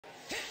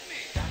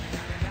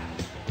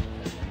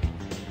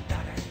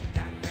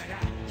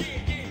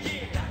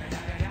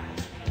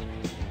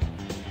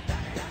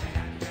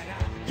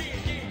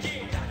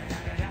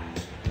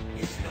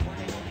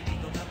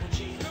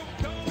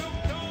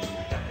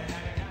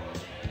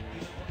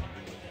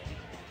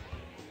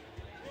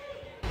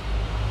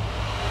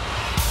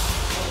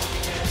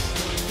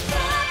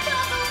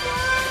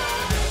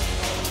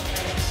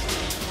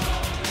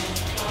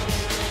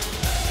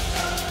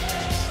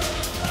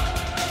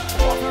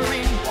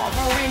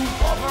bothering,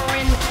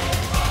 bothering.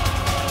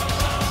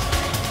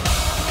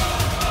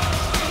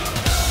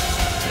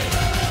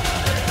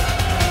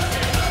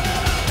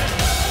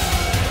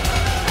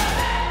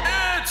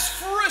 It's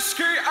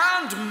Frisky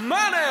and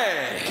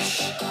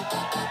Mannish!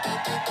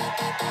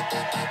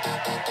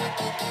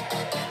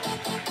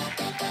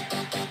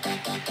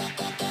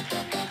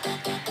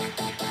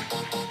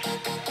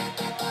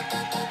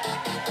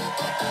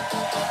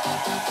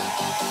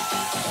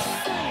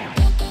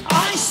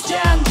 I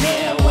stand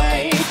here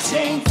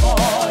waiting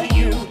for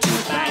you to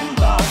bang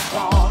the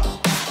gong,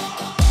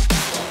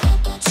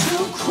 to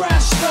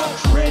crash the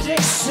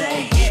critics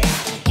saying,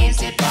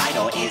 is it right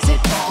or is it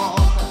wrong?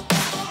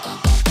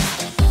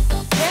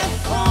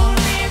 If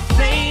only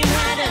fame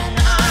had an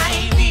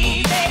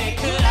ivy, they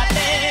could have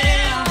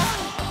been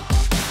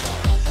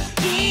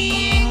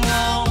being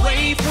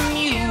away from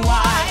you.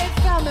 I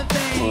found the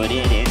vein, put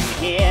it in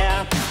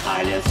here.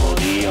 I live for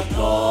the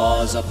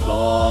applause,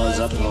 applause,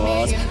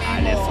 applause.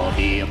 I live for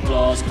the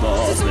applause,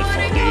 applause, live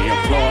for the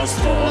applause,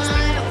 applause.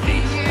 Live for the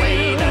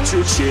way that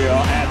you cheer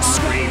and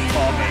scream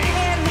for me.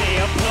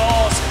 The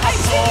applause,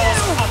 applause,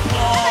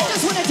 applause. I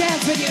just want to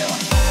dance with you.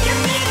 You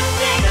need a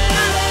thing of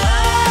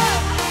love.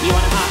 You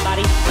want a hot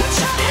body? Put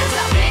your hands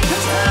up, make a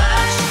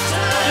touch,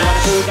 touch. You want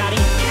a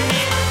Bugatti? You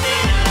need a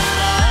thing of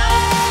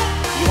love.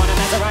 You want a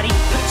Maserati?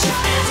 Put your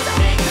hands up,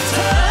 make a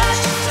touch,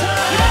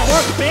 touch. You gotta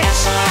work, bitch.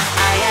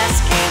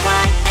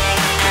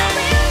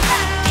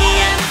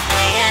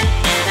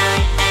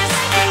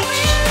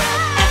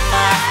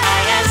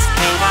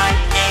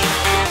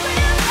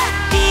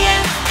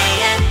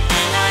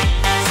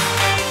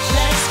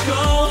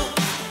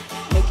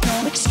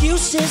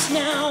 Excuses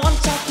now, I'm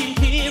talking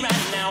here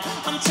and now.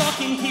 I'm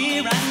talking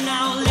here and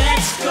now,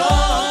 let's go.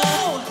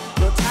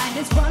 Your time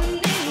is running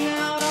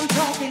out. I'm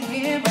talking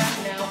here and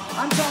now.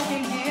 I'm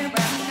talking here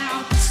and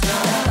now. It's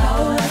not about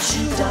what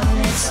you've done,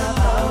 it's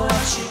about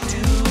what you're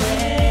doing.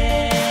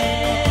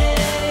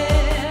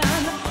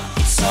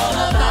 It's all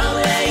about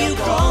where you're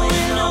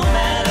going, no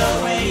matter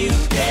where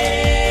you've been.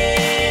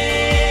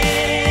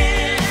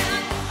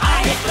 I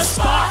hit the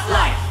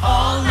spotlight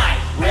all night,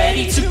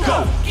 ready to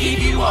go, give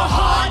you a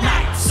hard night.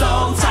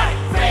 So tight,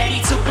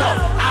 ready to blow.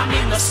 I'm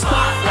in the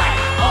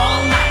spotlight all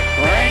night,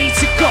 ready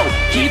to go.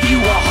 Give you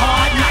a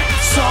hard night.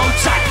 So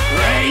tight,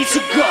 ready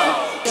to go.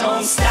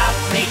 Don't stop,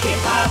 make it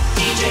pop.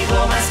 DJ,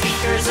 blow my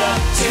speakers up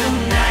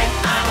tonight.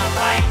 I'ma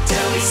fight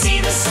till we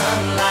see the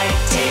sunlight.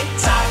 Tick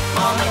tock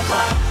on the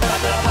clock, but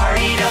the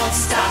party don't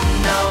stop.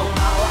 No.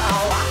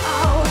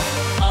 Oh.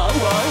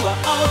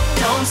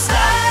 Don't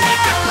stop, make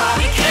it pop.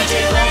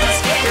 DJ, blow my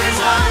speakers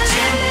up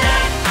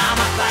tonight.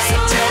 I'ma fight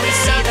till we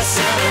see the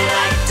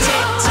sunlight.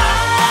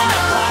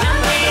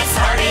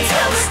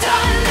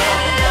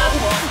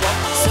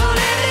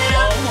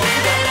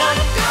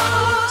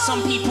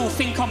 Some people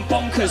think I'm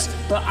bonkers,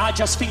 but I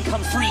just think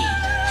I'm free.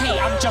 Hey,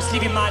 I'm just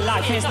living my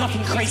life, there's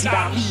nothing crazy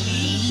about me.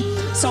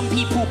 Some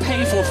people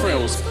pay for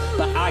thrills,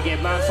 but I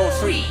get mine for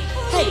free.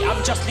 Hey,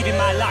 I'm just living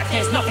my life,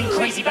 there's nothing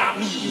crazy about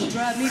me. You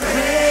drive me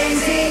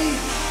crazy,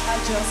 I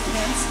just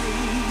can't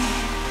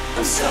sleep.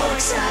 I'm so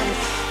excited,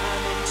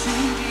 I'm in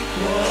too deep,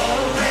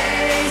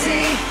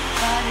 crazy,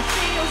 but it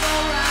feels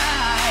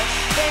alright.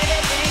 Baby,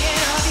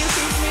 thinking of you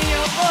keeps me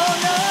up all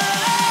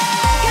night.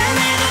 give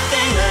me the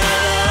thing that I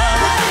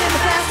love. I'm in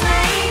the fast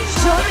lane,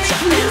 sure it's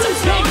you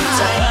so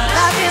high.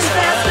 I'm in the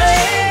fast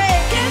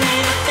lane. Give me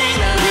the thing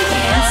that We I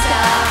can't love.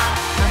 stop,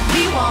 and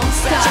we won't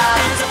Put your stop.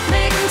 hands up,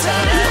 make 'em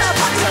touch.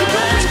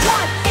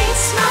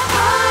 It's my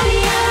party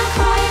and I'll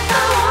cry if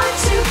I want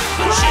to.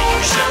 I'ma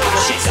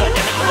shake,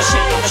 goddamn it, I'ma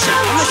shake,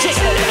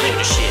 goddamn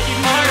it, shit. Give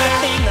me the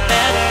thing that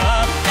I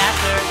love.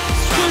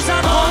 'Cause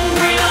I'm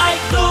hungry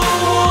like the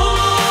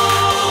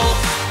wolf.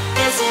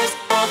 This is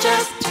all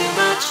just too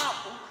much.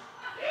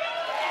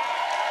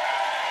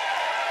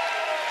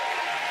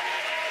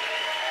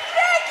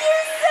 Thank you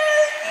so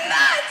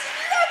much.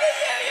 Look at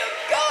you, you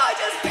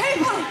gorgeous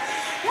people.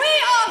 We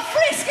are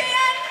Frisky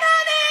and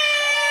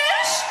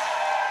Mannish.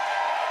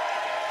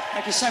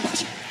 Thank you so much.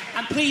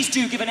 And please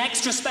do give an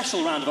extra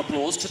special round of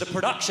applause to the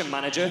production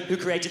manager who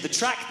created the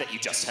track that you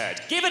just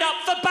heard. Give it up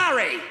for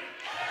Barry!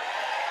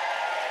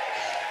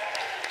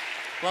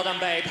 Well done,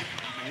 babe.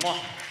 Mwah.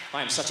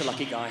 I am such a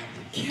lucky guy.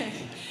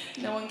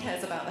 No one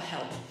cares about the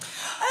help.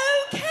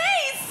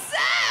 Okay,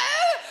 so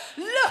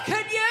look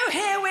at you.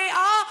 Here we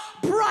are,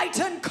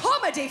 Brighton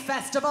Comedy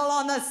Festival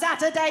on the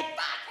Saturday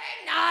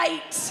fucking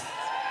night.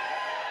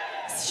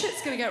 This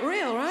shit's gonna get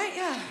real, right?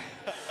 Yeah.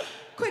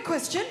 Quick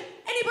question.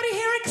 Anybody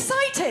here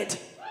excited?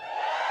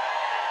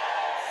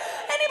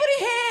 Anybody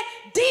here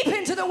deep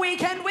into the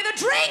weekend with a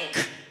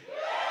drink?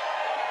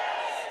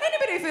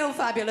 Anybody feel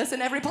fabulous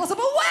in every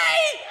possible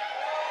way?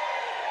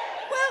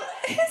 Well,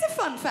 here's a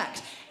fun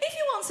fact. If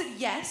you answered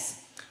yes,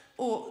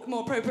 or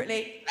more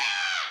appropriately,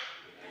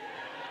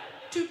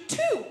 to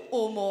 2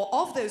 or more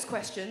of those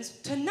questions,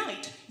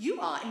 tonight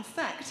you are, in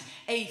fact,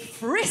 a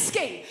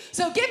Frisky.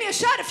 So give me a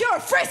shout if you're a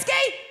Frisky.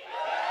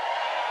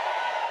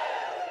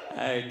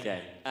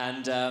 Okay,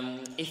 and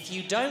if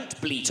you don't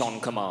bleat on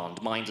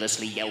command,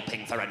 mindlessly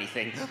yelping for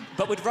anything,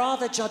 but would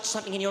rather judge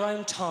something in your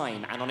own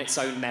time and on its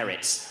own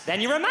merits,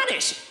 then you're a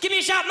Mannish. Give me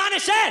a shout,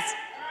 Mannishes!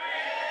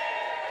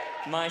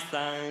 My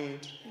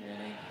side.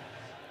 Really?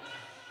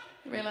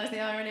 You realise the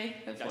irony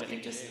of what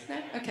you just... No?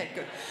 Okay,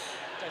 good.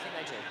 Don't think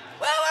they do.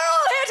 Well, we're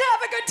all here to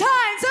have a good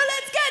time, so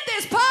let's get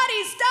this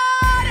party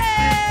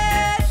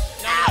started!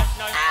 No.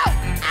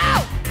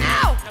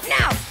 Ow!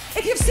 Now,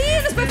 if you've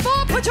seen us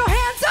before, put your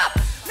hands up!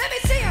 Let me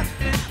see them!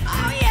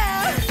 Oh,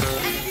 yeah!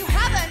 And if you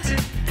haven't,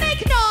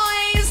 make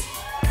noise!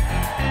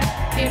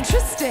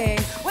 Interesting.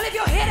 Well, if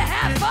you're here to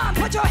have fun,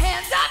 put your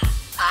hands up!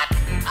 Up!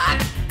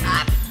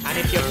 And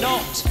if you're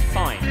not,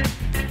 fine.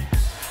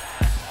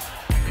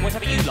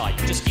 Whatever you like,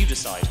 just you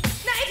decide.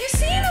 Now, if you've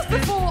seen us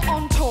before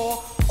on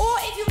tour, or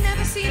if you've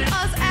never seen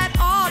us at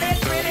all,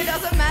 it really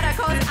doesn't matter,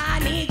 cause I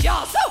need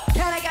y'all. So,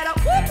 can I get a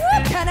whoop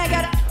whoop? Can I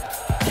get ow?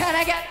 Can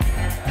I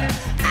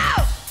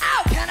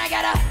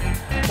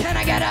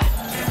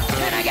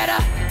get a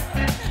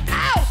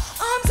ow?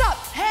 Arms up.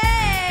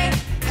 Hey,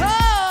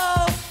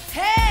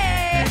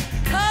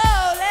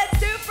 ho, let's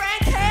do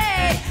Frank,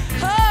 hey,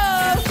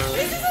 ho.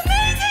 This is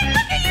amazing.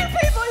 Look at you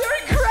people, you're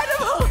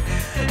incredible.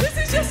 This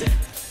is just...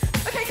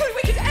 Okay, come on,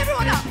 we can...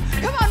 Everyone up.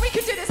 Come on, we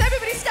can do this.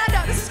 Everybody stand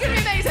up. This is going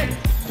to be amazing.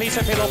 Please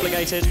don't feel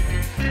obligated.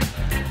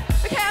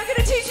 Okay, I'm going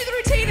to teach you the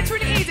routine. It's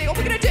really easy. All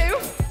we're going to do...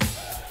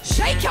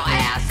 Shake your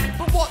ass,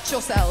 but watch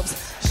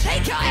yourselves.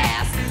 Shake your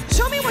ass.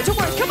 Show me what you're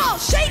worth. Come on,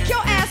 shake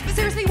your ass, but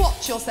seriously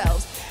watch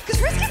yourselves.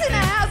 Because Frisky's in the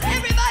house.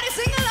 Everybody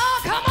sing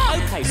along. Come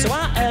on. Okay, so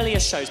our earlier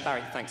shows,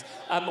 Barry, thanks.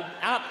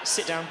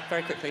 Sit down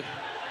very quickly.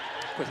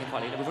 Quickly and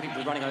quietly.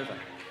 We're running over.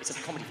 It's a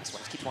comedy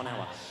festival. Let's keep to 1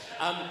 hour.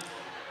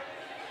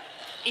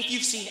 If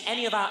you've seen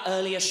any of our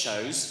earlier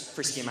shows,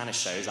 Frisky Mannish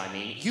shows, I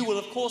mean, you will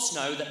of course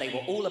know that they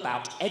were all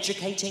about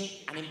educating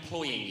and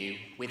employing you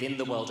within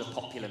the world of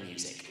popular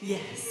music.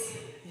 Yes.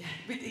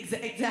 Yeah,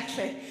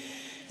 exactly.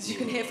 As you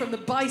can hear from the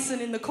bison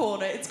in the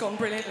corner, it's gone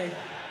brilliantly.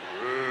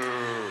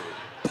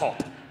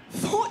 Pop.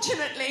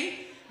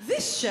 Fortunately,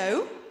 this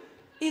show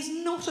is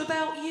not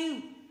about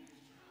you.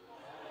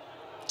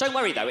 Don't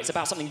worry though, it's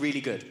about something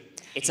really good.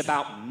 It's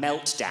about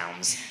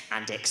meltdowns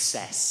and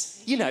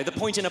excess. You know, the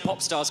point in a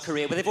pop star's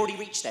career where they've already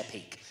reached their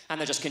peak and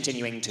they're just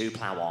continuing to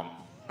plough on.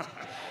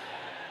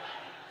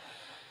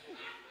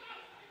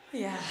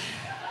 Yeah.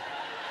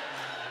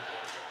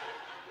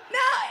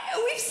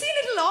 Now, we've seen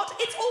it a lot.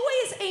 It's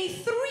always a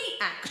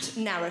 3-act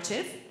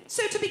narrative.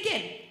 So to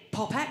begin,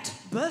 pop act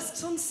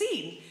bursts on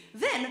scene.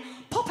 Then,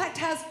 pop act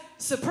has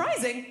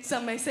surprising,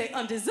 some may say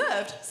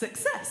undeserved,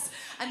 success.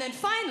 And then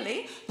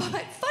finally, pop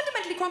act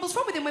fundamentally crumbles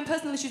from within when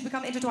personal issues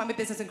become intertwined with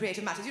business and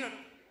creative matters. You know.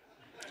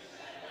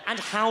 And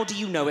how do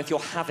you know if you're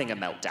having a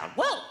meltdown?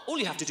 Well, all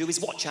you have to do is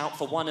watch out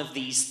for one of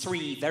these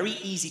 3 very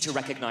easy to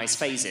recognise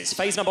phases.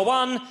 Phase number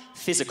 1,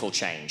 physical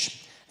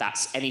change.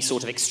 That's any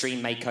sort of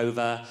extreme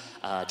makeover,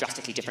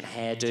 drastically different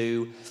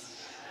hairdo,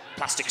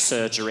 plastic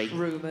surgery.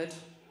 Rumoured.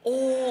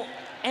 Or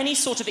any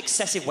sort of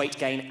excessive weight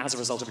gain as a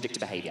result of addictive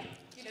behaviour.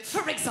 You know,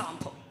 for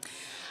example.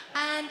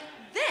 And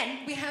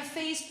then we have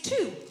phase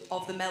 2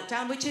 of the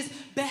meltdown, which is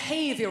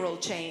behavioural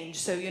change.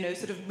 So, you know,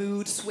 sort of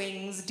mood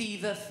swings,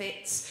 diva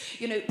fits,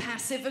 you know,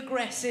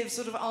 passive-aggressive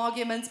sort of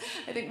arguments.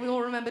 I think we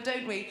all remember,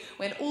 don't we,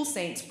 when All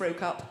Saints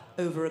broke up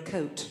over a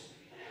coat.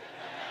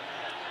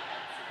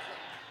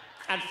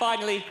 And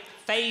finally,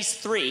 phase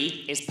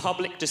 3 is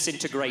public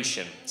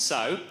disintegration.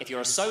 So, if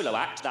you're a solo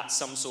act, that's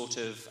some sort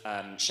of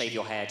shave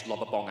your head,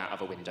 lob a bong out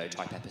of a window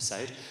type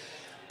episode.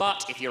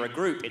 But if you're a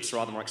group, it's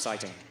rather more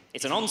exciting.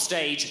 It's an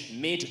onstage,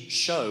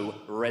 mid-show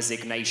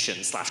resignation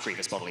 /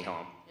 grievous bodily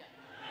harm.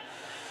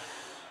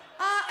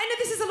 I know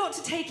this is a lot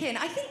to take in.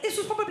 I think this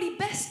was probably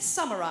best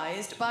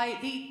summarised by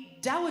the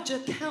Dowager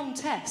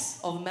Countess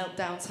of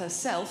Meltdowns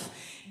herself,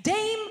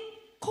 Dame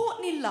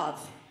Courtney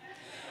Love,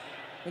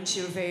 when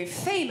she very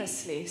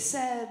famously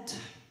said...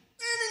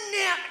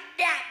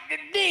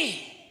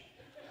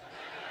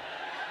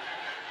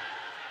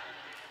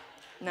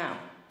 Now,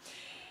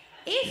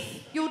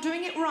 if you're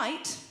doing it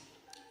right,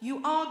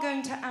 you are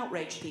going to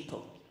outrage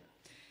people.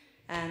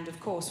 And of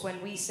course,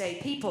 when we say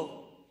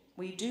people,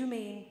 we do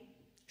mean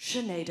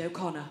Sinead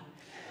O'Connor.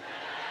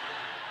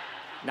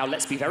 Now,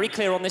 let's be very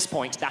clear on this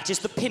point. That is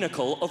the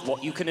pinnacle of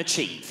what you can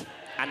achieve.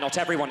 And not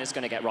everyone is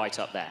going to get right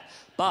up there.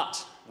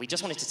 But we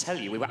just wanted to tell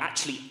you, we were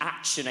actually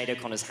at Sinead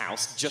O'Connor's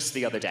house just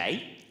the other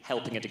day,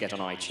 helping her to get on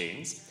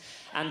iTunes.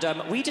 And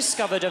we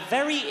discovered a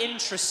very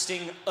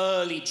interesting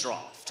early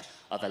draft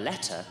of a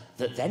letter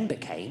that then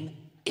became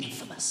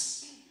infamous.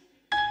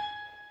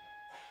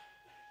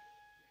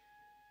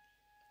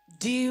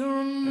 Dear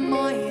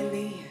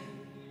Miley,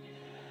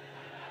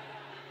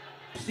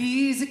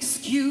 please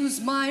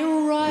excuse my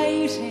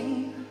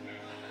writing.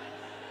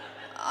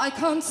 I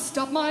can't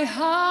stop my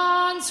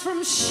hands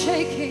from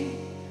shaking,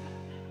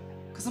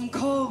 'cause I'm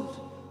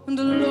cold and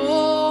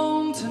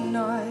alone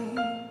tonight.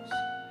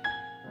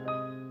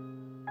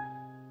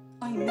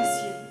 I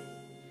miss you.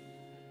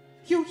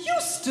 You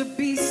used to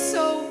be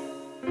so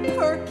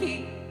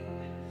perky.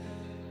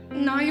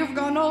 Now you've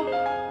gone all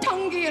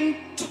tonguey and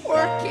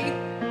twerky.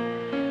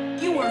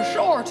 You were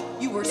short,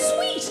 you were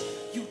sweet,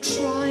 you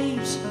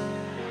tried.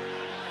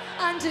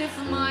 And if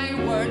my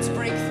words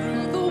break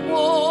through the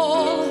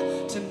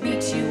wall to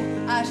meet you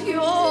at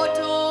your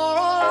door,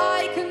 all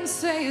I can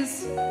say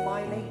is,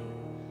 Miley,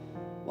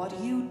 what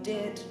you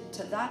did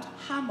to that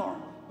hammer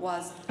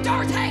was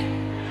dirty!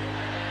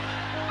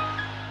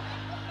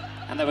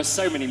 And there were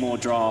so many more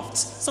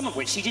drafts, some of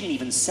which she didn't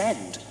even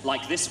send,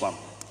 like this one.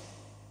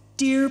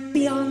 Dear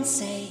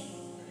Beyonce,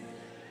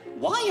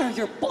 why are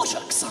your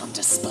buttocks on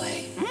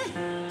display?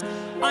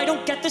 I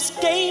don't get this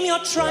game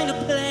you're trying to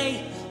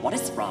play. What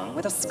is wrong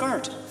with a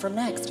skirt from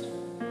Next?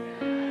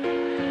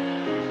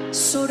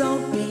 So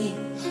don't be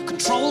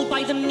controlled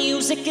by the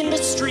music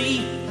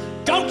industry.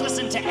 Don't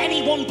listen to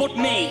anyone but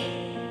me.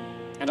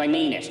 And I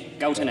mean it.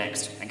 Go to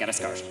Next and get a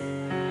skirt.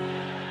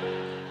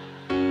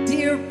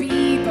 Dear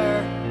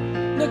Bieber,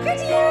 look at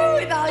you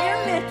with all your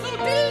little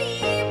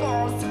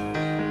believers.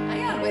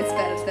 I always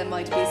felt there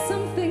might be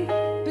something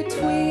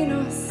between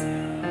us.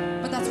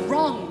 But that's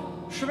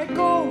wrong. Should it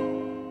go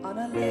on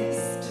a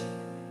list?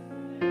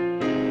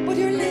 But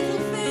your little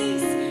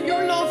face,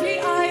 your lovely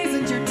eyes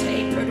and your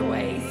tapered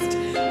waist.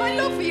 My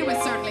love for you is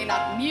certainly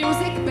not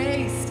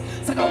music-based.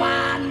 So go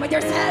on with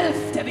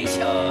yourself, to be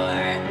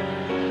sure.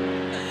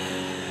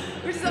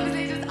 Which is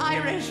obviously just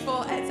Irish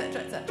for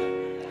etc, etc.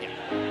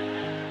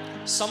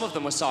 Some of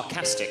them were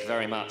sarcastic,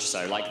 very much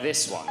so, like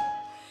this one.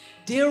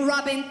 Dear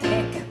Robin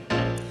Thicke,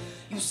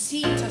 you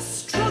seem to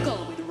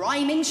struggle with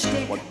rhyming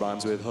shtick. What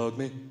rhymes with hug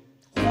me?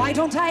 Why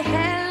don't I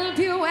help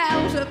you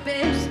out a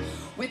bit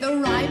with a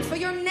rhyme for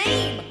your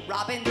name,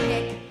 Robin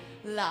Thicke,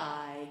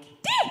 like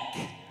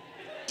Dick?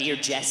 Dear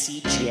Jessie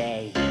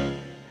J,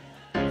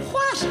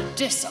 what a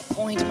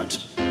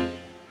disappointment.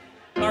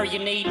 Are you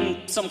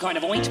needing some kind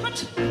of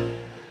ointment?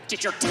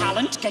 Did your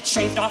talent get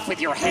shaved off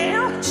with your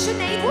hair?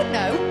 Sinead would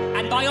know.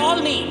 And by all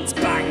means,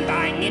 bang,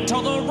 bang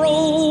into the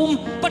room.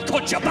 But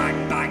could you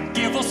bang, bang,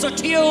 give us a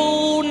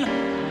tune?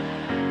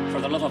 For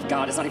the love of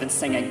God, it's not even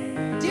singing.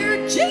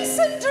 Dear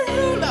Jason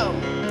Derulo,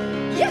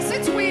 yes,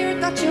 it's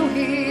weird that you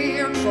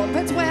hear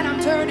trumpets when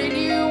I'm turning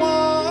you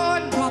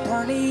on.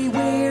 Properly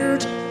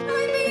weird.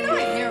 I mean,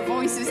 I hear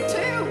voices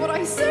too, but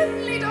I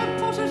certainly don't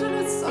put it in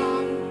a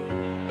song.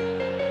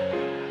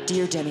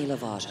 Dear Demi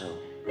Lovato,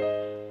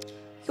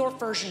 your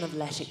version of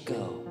Let It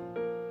Go.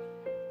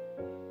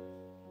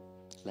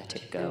 Let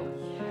it go.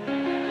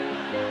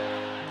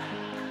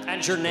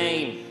 And your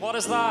name, what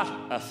is that?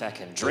 A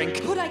feckin'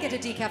 drink. Could I get a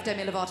decaf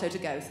Demi Lovato to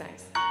go,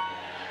 thanks?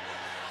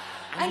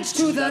 And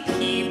to the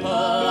people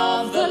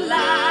of the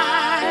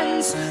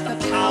land, the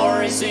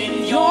power is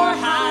in your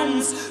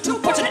hands to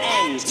put an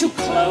end to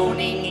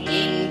cloning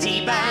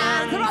indie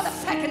bands. They're all the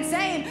feckin'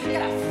 same.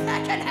 Get a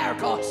feckin'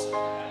 haircut.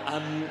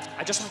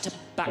 I'd just like to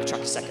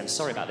backtrack a second.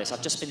 Sorry about this.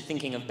 I've just been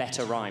thinking of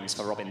better rhymes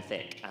for Robin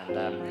Thicke, and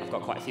I've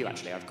got quite a few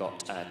actually. I've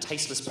got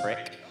tasteless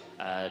prick,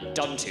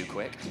 done too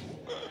quick,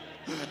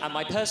 and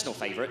my personal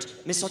favourite,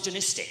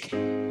 misogynistic.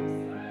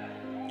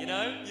 You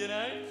know?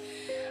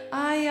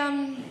 I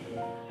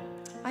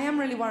am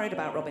really worried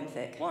about Robin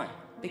Thicke. Why?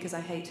 Because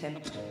I hate him.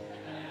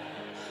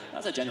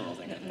 That's a general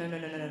thing. No,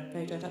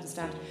 you don't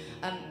understand.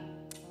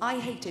 I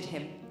hated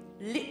him,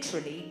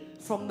 literally,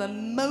 from the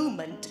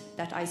moment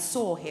that I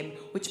saw him,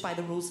 which by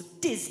the rules of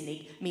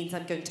Disney means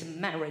I'm going to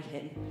marry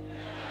him.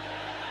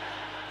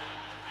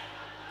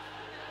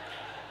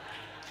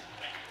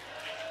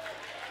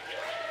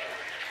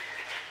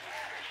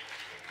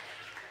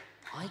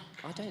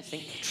 I don't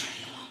think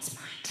betrayal wants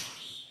my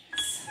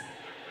dreams.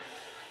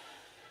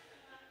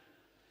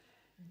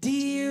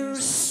 Dear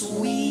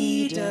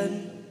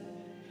Sweden,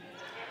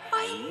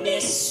 I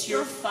miss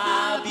your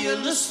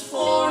fabulous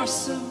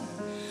foursome.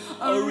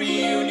 A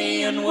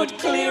reunion would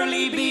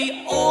clearly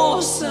be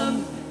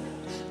awesome.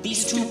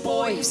 These two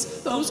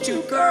boys, those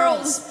two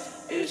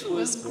girls, it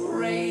was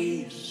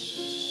great.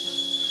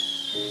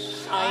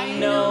 I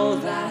know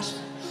that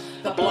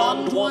the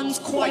blonde one's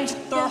quite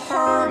the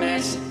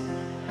hermit.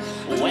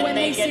 But when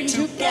they get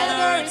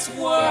together, it's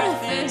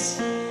worth it.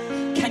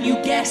 Can you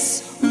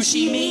guess who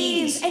she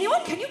means?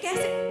 anyone, can you guess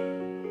it?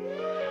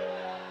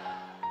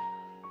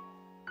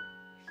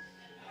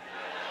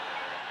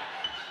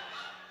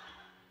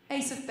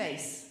 Ace of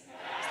Base.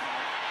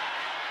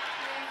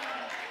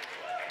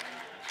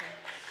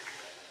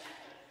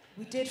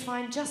 We did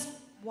find just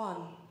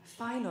one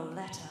final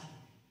letter.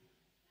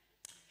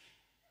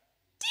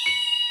 Dear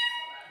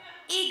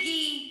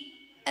Iggy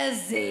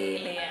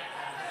Azalea.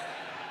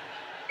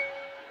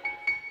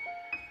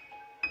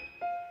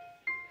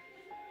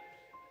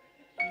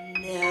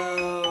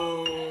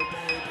 No, baby,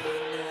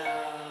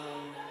 no.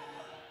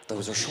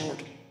 Those are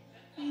short.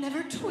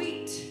 Never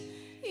tweet.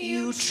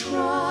 You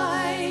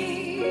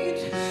tried.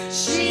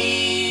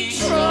 She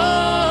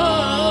tried.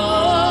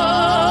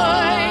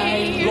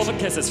 Love and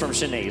kisses from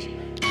Sinead.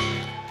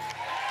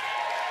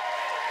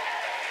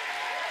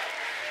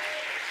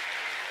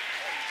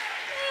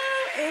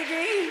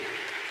 Iggy.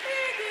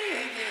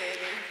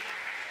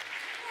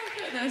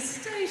 The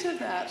state of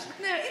that.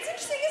 No, it's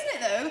interesting,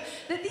 isn't it, though,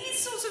 that these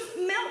sorts of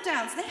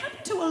meltdowns, they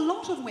happen to a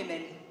lot of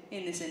women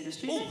in this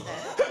industry, don't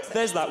they?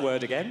 There's that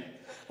word again.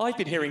 I've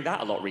been hearing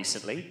that a lot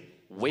recently.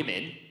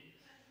 Women.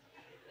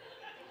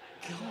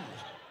 God.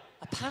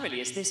 Apparently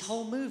it's this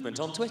whole movement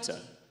on Twitter.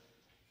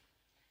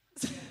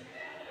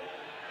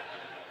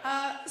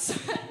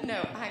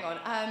 No, hang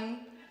on.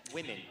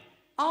 Women.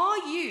 Are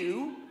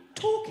you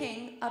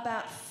talking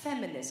about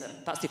feminism?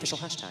 That's the official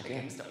hashtag, yeah.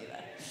 Okay, stop you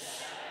there.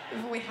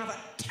 Before we have a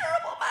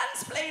terrible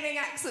mansplaining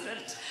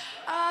accident.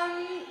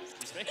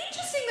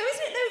 Interesting, though,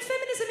 isn't it? No,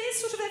 feminism is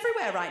sort of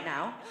everywhere right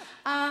now.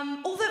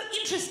 Although,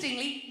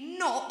 interestingly,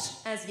 not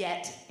as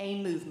yet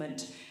a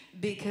movement.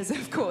 Because,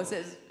 of course,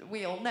 as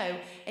we all know,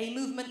 a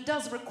movement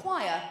does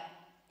require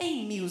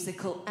a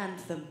musical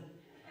anthem.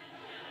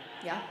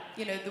 Yeah?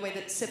 You know, the way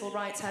that civil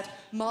rights had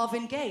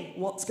Marvin Gaye,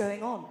 What's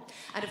Going On?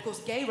 And, of course,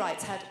 gay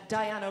rights had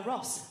Diana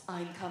Ross,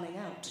 I'm Coming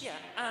Out. Yeah,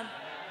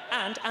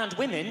 and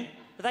women,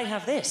 they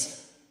have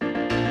this.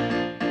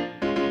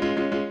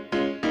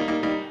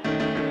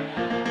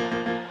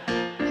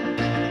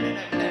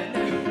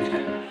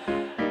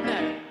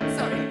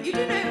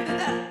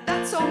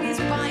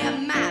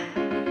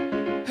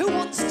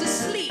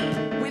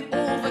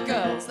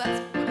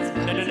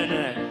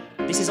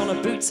 This is on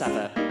a Boots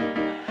advert.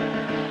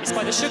 It's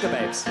by the Sugar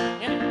Babes.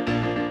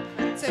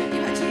 Yeah. So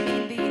you actually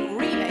mean the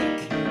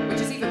remake, which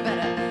is even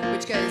better,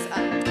 which goes,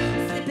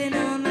 slipping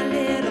on my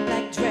little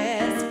black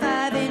dress,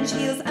 5-inch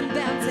heels, I'm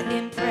bound to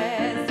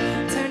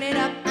impress. Turn it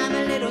up, I'm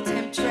a little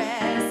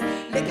temptress.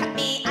 Look at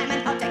me, I'm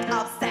an object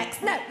of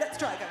sex. No, let's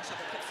try again,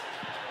 Sugar Babes.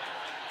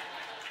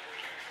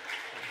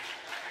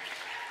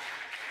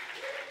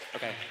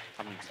 Okay,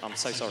 I'm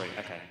so sorry.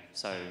 Okay,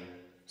 so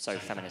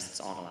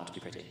feminists aren't allowed to be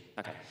pretty.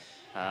 Okay.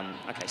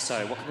 Okay,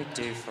 so what can we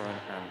do for an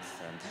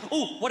anthem?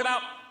 Oh, what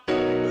about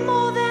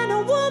More Than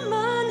a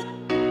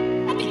Woman?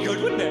 That'd be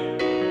good, wouldn't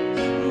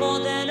it? More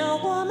than a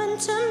woman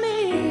to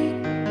me.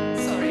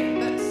 Sorry,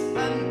 but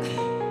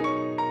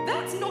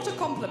that's not a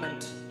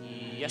compliment.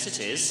 Yes, it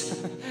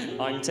is.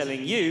 I'm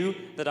telling you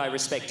that I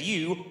respect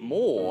you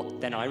more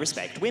than I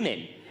respect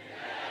women.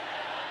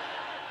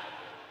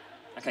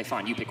 Okay,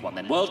 fine, you pick one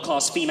then.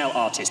 World-class female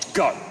artist,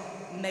 go.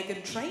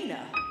 Meghan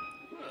Trainor.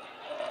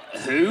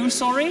 Who,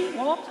 sorry?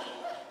 What?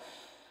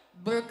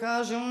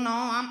 Because you know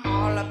I'm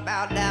all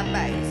about that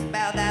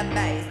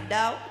bass,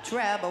 no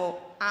treble.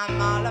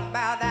 I'm all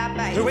about that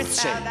bass. Who is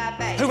she?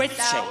 Who is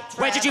she?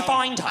 Where did you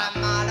find her?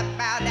 I'm all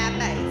about that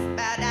bass,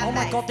 Oh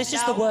my God, this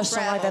is the worst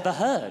song I've ever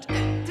heard.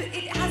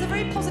 It has a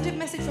very positive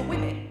message for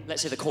women.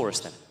 Let's hear the chorus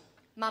then.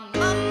 My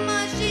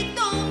mama, she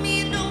told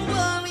me don't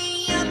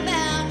worry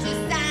about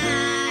your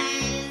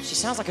size. She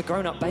sounds like a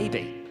grown-up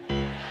baby.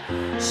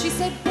 She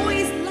said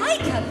boys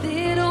like a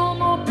little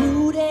more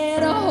booty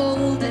to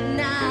hold at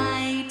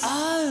night.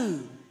 Oh,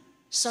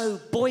 so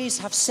boys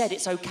have said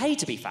it's okay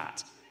to be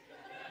fat.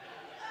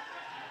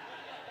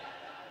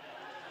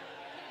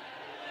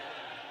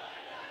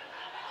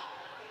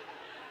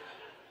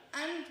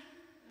 And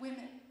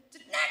women.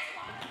 Next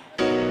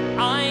one.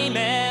 I'm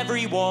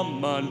every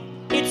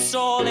woman, it's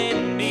all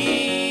in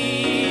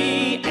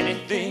me.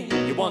 Anything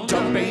you want,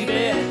 oh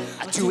baby,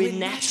 I do it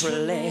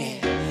naturally.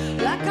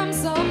 Like I'm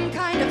some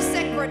kind of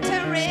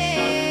secretary.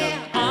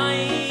 No,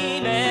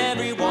 I'm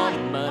every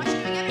woman,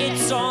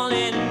 it's all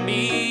in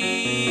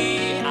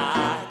me.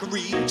 I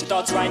agree with your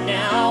thoughts right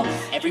now,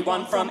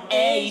 everyone from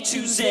A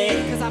to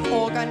Z. Because I'm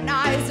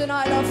organized and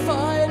I love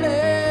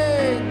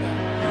filing.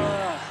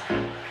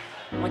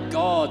 Oh my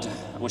God.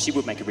 Well, she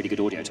would make a really good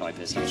audio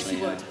typist, actually.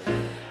 She would.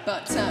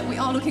 But we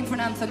are looking for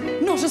an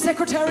anthem, not a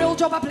secretarial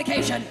job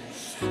application.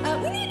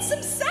 We need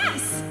some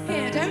sass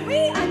here, don't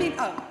we? I mean,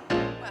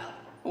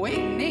 we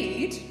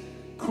need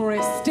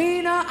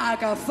Christina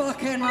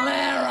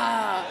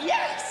Aguilera.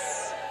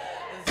 Yes!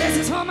 This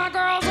is for my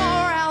girls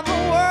all around the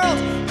world.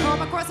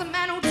 Come across a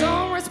man who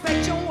don't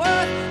respect your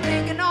worth,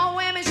 thinking all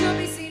women should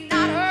be seen,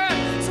 not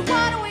heard. So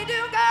what do we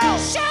do,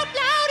 girls? Shout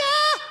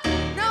louder!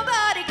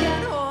 Nobody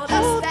can hold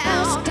us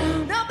down.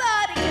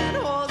 Nobody can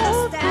hold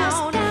us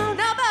down.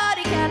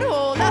 Nobody can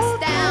hold us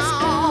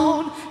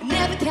down.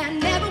 Never can,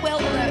 never will.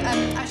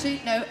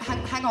 Actually, no,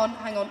 hang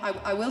on.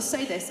 I will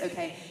say this,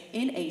 okay?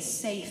 In a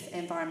safe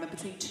environment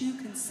between two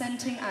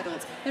consenting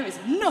adults, there is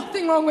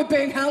nothing wrong with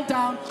being held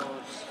down.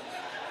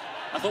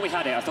 I thought we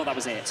had it. I thought that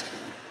was it.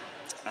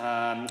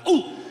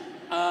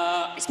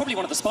 It's probably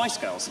one of the Spice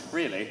Girls,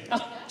 really.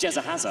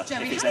 Jezza Hazza,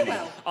 if it's any.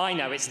 I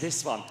know, it's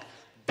this one.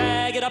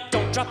 Bag it up,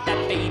 don't drop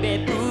that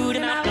baby. Boot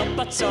him out, no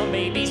buts or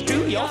maybes.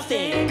 Do your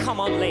thing, come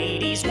on,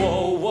 ladies.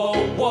 Whoa,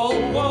 whoa,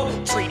 whoa,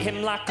 whoa. Treat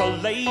him like a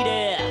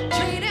lady.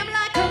 Treat him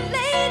like a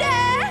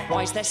lady.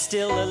 Why is there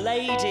still a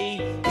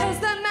lady? 'Cause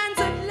the man's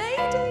a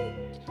lady.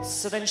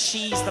 So then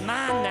she's the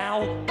man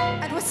now.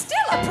 And we're still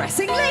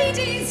oppressing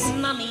ladies.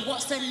 Mummy,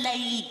 what's a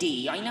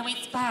lady? I know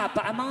it's bad,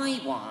 but am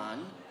I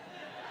one?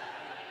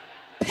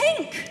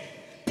 Pink.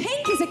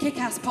 Pink is a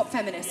kick-ass pop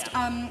feminist.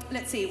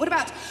 Let's see. What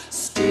about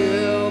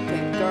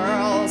stupid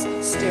girls?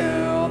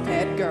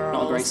 Stupid girls.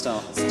 Not a great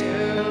start.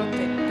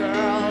 Stupid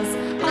girls.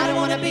 I don't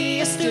want to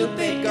be a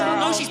stupid girl.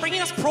 No, she's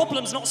bringing us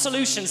problems, not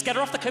solutions. Get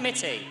her off the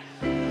committee.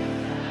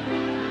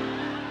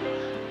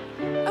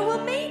 Oh,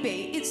 well,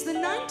 maybe it's the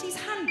 90s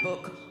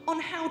handbook on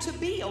how to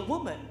be a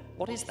woman.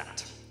 What is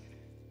that?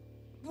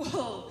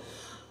 Well,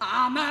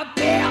 I'm a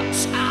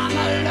bitch, I'm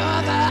a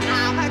lover,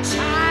 I'm a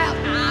child,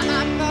 I'm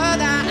a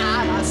mother,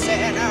 I'm a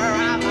sinner,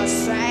 I'm a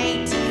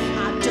saint.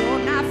 I do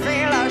not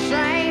feel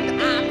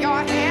ashamed. I'm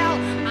your hell,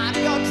 I'm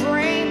your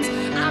dreams.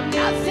 I'm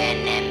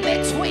nothing in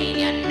between.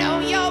 You know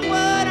you're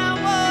what I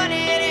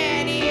wanted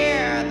and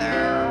you're the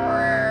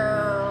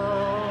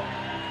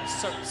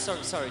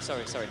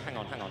Sorry. Hang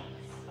on.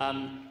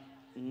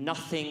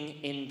 Nothing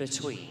in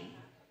between.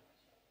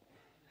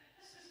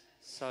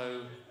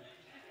 So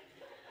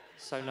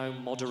no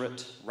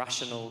moderate,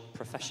 rational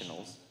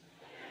professionals?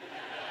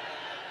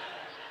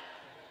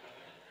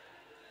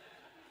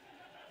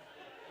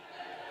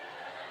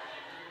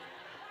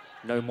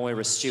 No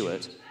Moira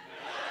Stewart?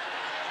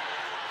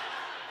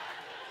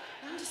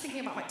 I'm just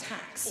thinking about my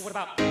tax. What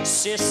about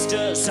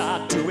sisters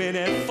are doing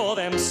it for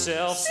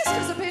themselves?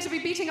 Sisters appear to be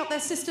beating up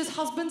their sisters'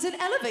 husbands in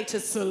elevator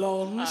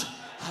salons.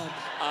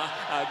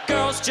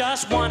 Girls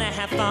just want to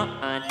have fun.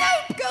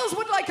 Nope, girls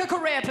would like a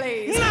career,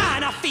 please.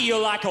 Man, I feel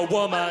like a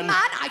woman.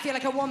 Man, I feel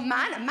like a woman.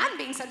 A man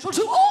being central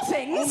to all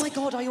things. Oh my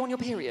God, are you on your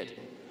period?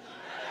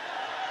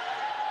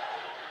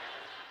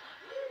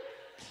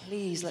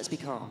 Please, let's be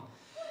calm.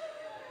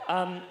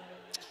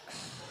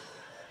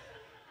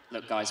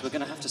 Look, guys, we're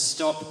going to have to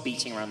stop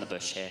beating around the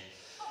bush here.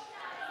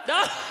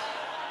 No!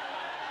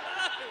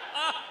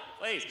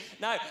 Please.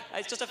 No,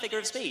 it's just a figure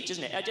of speech,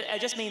 isn't it? I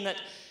just mean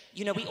that,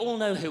 you know, we all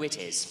know who it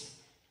is.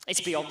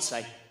 It's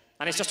Beyoncé.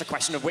 And it's just a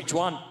question of which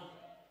one.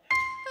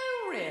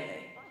 Oh, really?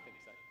 I think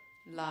so.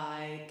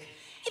 Like,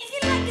 if you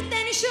like it,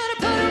 then you should have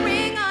put a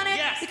ring on it.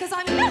 Yes. Because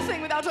I'm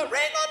nothing without a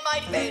ring on my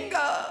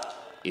finger.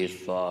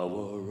 If I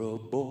were a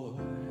boy.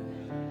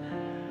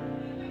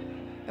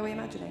 Are we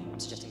imagining? I'm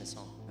suggesting this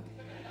song.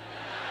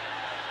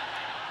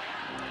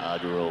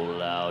 I'd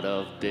roll out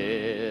of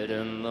bed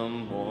in the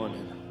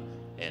morning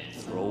and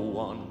throw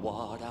on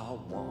what I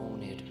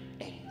wanted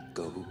and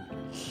go.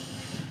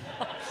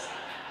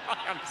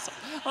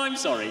 I'm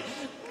sorry.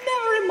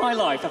 Never in my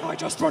life have I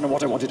just thrown on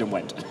what I wanted and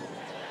went.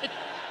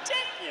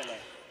 Ridiculous.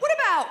 What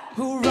about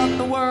Who Run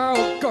the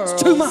World, girls?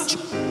 It's too much.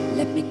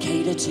 Let me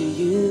cater to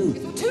you.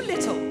 You're too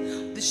little.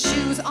 The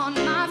shoes on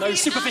my feet. No,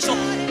 superficial.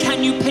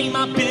 Can you pay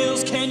my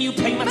bills? Can you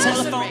pay my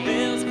telephone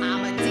bills?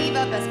 I'm a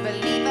diva, best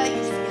believer.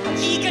 You see how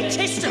she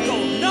Egotistical.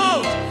 is.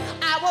 No.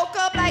 I woke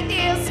up like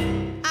this.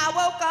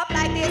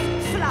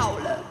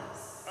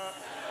 Flawless.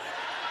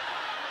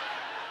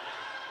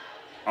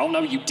 Oh,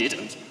 no, you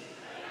didn't.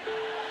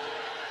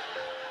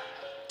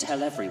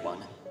 Tell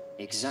everyone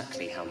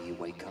exactly how you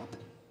wake up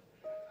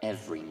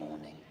every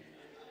morning.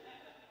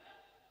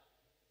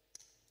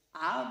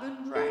 I've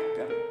been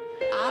drinking.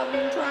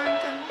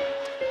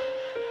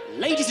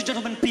 Ladies and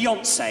gentlemen,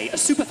 Beyoncé, a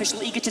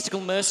superficial, egotistical,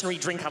 mercenary,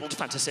 drink-addled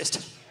fantasist.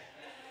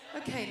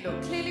 Okay,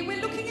 look, clearly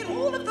we're looking at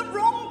all of the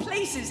wrong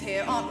places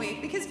here, aren't we?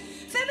 Because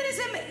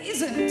feminism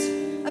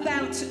isn't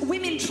about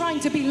women trying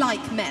to be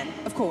like men,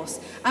 of course,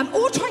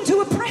 or trying to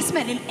oppress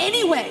men in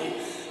any way.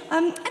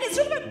 And it's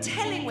not about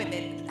telling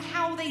women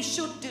how they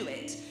should do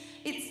it.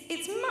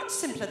 It's much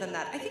simpler than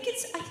that. I think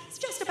it's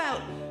just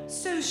about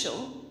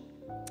social,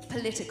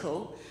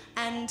 political,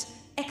 and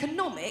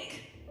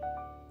economic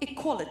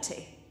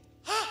equality.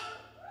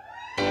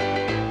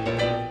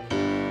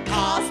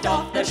 Cast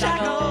off the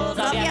shackles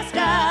of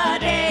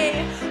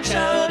yesterday,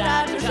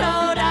 shoulder to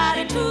shoulder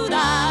into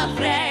the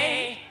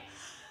fray.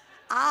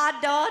 Our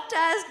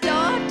daughters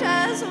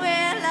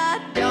will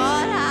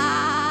adore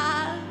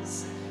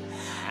us,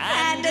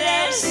 and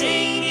they're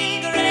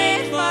singing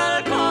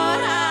grateful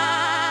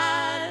chorus.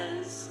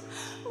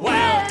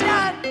 Well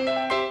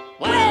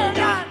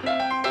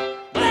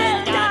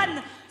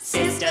done,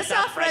 Sister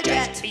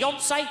Suffragette.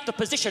 Beyoncé, the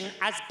position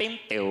has been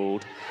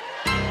filled.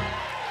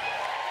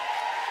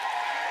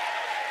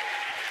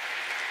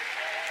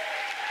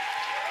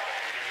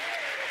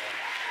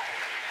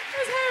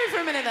 For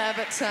a minute there,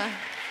 but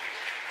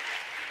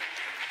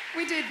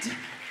we did.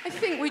 I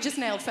think we just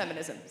nailed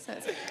feminism. So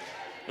it's okay.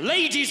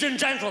 Ladies and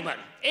gentlemen,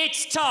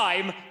 it's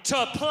time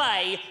to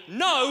play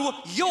Know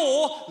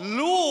Your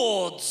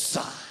Lords.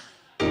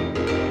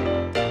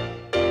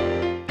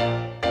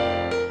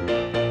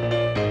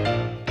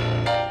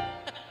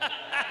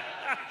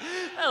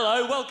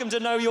 Hello, welcome to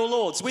Know Your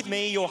Lords. With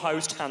me, your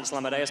host, Hansel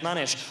Amadeus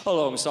Mannish.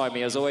 Alongside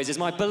me, as always, is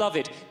my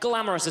beloved,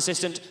 glamorous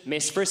assistant,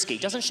 Miss Frisky.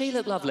 Doesn't she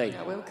look lovely?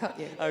 Yeah, we'll cut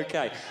you.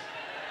 Okay.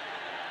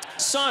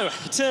 So,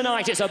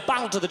 tonight it's a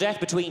battle to the death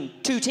between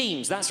two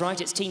teams. That's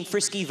right, it's Team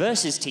Frisky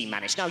versus Team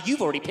Mannish. Now,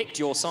 you've already picked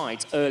your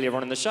sides earlier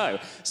on in the show,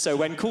 so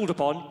when called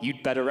upon,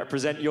 you'd better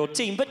represent your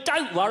team. But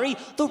don't worry,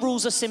 the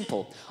rules are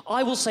simple.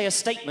 I will say a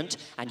statement,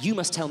 and you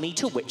must tell me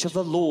to which of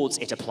the lords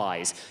it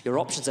applies. Your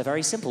options are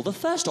very simple. The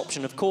first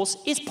option, of course,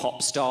 is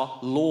pop star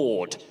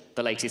Lorde,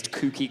 the latest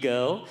kooky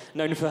girl,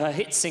 known for her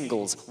hit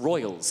singles,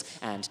 Royals,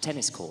 and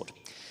Tennis Court.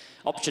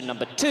 Option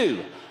number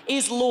 2.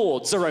 Is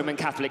Lourdes a Roman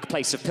Catholic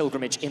place of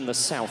pilgrimage in the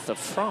south of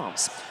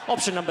France?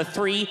 Option number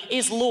 3.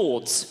 Is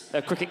Lords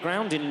a cricket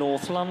ground in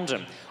North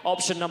London?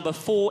 Option number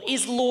 4.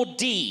 Is Lord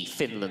D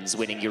Finland's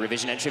winning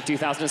Eurovision entry of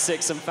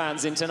 2006? Some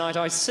fans in tonight,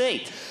 I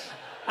see.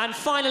 And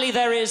finally,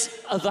 there is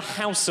the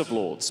House of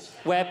Lords,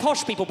 where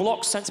posh people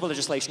block sensible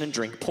legislation and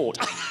drink port.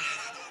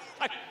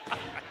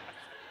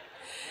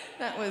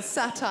 That was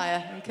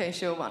satire, in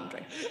case you're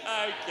wondering.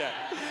 Okay.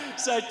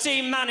 So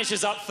Team Mannish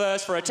is up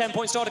first for a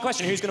 10-point starter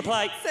question. Who's going to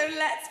play? So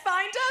let's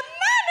find a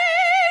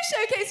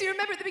Mannish! Okay, so you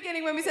remember at the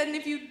beginning when we said, and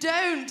if you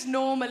don't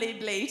normally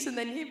bleat, and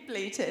then you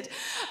bleated,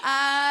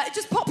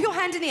 just pop your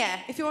hand in the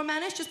air. If you're a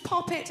Mannish, just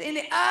pop it in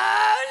the...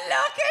 Oh,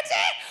 look at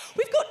it!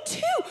 We've got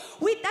 2.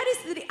 That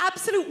is the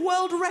absolute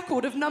world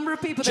record of number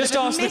of people that Just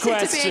have ask the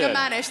admitted to being a question.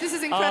 Mannish. This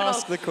is incredible.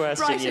 Ask the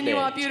question, Brighton, you you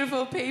are bitch.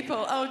 beautiful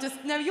people. Oh,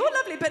 just... No, you're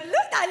lovely, but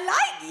look, I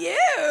like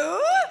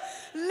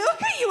you!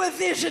 Look at you, a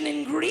vision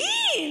in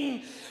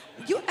green!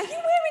 Are you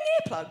wearing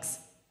earplugs?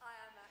 I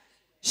am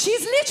actually.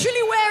 She's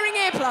literally wearing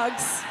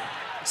earplugs.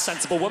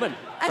 Sensible woman.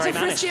 As Very a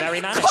Mannish, Frisky,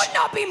 very Mannish. could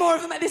not be more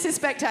of a man. This is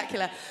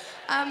spectacular.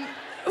 I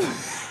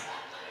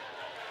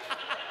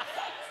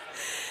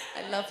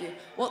love you.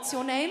 What's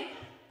your name?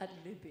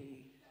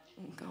 Libby.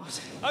 Oh,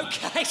 God.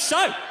 Okay,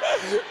 so,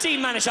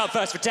 Team Mannish up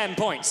first for 10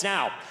 points.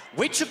 Now,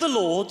 which of the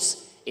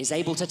Lords is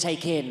able to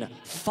take in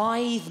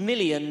 5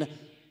 million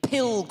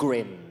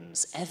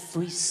pilgrims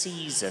every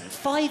season?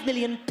 5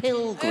 million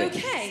pilgrims.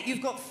 Okay,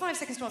 you've got 5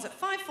 seconds to answer.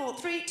 5, 4,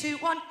 3, 2,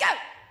 1, go!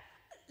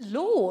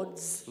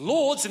 Lords.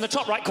 Lords in the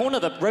top right corner,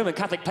 the Roman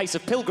Catholic place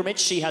of pilgrimage.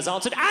 She has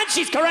answered, and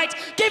she's correct.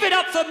 Give it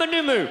up for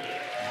Manumu.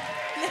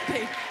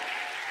 Lippy.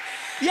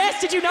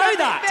 Yes, did you know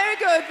that? Very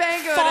good,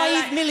 very good.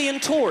 5 million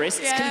tourists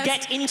can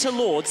get into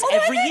Lords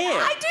every year.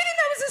 I do think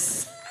that was a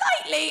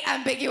slightly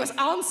ambiguous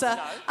answer.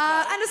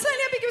 And a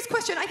slightly ambiguous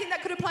question. I think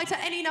that could apply to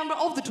any number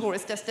of the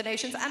tourist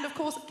destinations, and of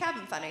course,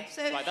 cabin funny.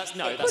 So Right, that's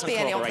could be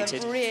any of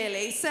uncorroborated. them,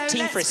 really. So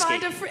Team let's Frisky.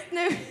 find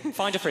a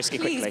Find a Frisky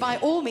Please, quickly. by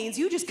all means,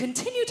 you just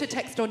continue to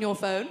text on your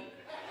phone.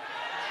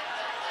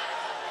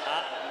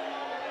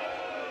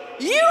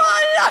 You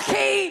are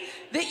lucky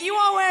that you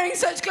are wearing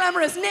such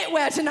glamorous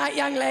knitwear tonight,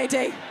 young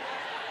lady.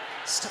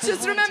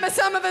 Just remember,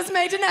 some of us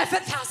made an effort.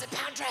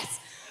 £1,000 dress.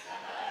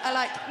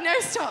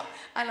 Stop.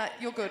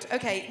 You're good.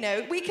 Okay, no,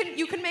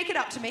 you can make it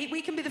up to me.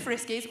 We can be the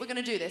Friskies. We're going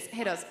to do this.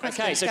 Hit us.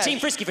 Question, Okay, so go. Team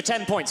Frisky for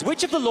 10 points.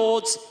 Which of the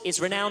Lords is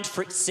renowned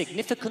for its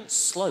significant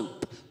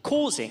slope,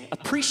 causing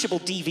appreciable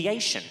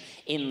deviation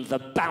in the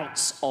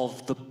bounce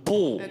of the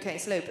ball? Okay,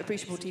 slope,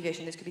 appreciable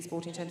deviation. This could be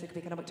sporting terms, it could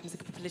be economic terms, it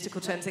could be political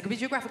terms, it could be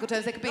geographical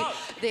terms, it could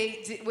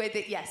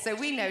be yes, so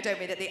we know, don't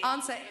we, that the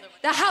answer,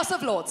 the House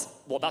of Lords.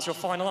 What, that's your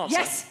final answer?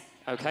 Yes.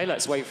 Okay,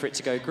 let's wait for it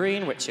to go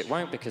green, which it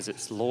won't because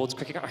it's Lord's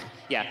cricket ground.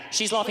 Yeah,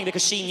 she's laughing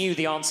because she knew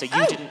the answer.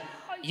 You didn't.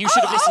 You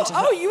should have listened to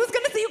her. Oh, you was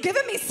going to say you're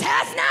giving me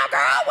sass now,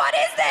 girl? What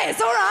is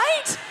this, all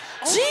right?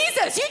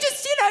 Jesus, you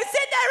just, sit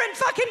there and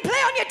fucking play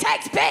on your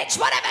text, bitch.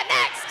 Whatever,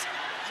 next.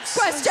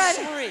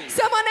 Question. sorry.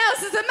 Someone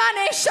else is a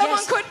Mannish. Someone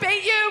Yes. could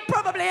be you,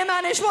 probably a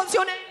Mannish. What's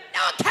your name?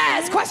 No one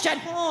cares.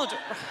 Question. God.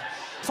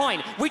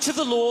 Fine. Which of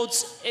the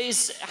Lords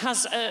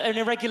has an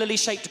irregularly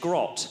shaped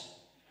grot?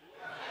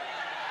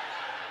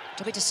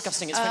 Don't be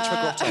disgusting. It's French for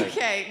grotto.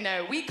 Okay,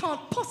 no, we can't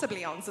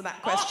possibly answer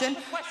that question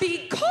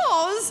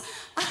because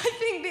I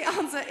think the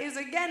answer is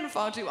again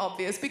far too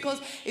obvious,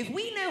 because if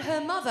we know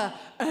her mother,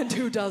 and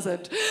who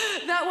doesn't,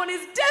 that one is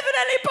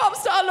definitely pop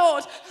star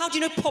Lord. How do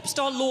you know pop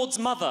star Lord's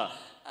mother?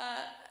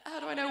 How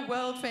do I know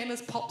world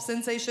famous pop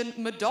sensation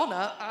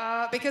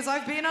Madonna? Because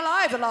I've been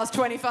alive the last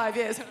 25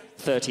 years.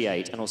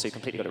 38, and also you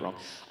completely got it wrong.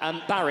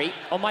 Barry,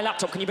 on my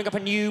laptop, can you bring up a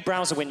new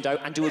browser window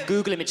and do a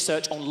Google image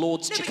search on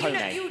Lord's No, but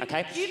Ciccone,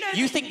 okay?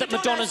 you think that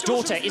Madonna's Madonna's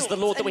daughter daughter is the was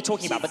Lord that we're Lord's,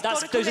 talking about, and but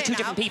she's got a those are two career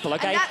different now, people,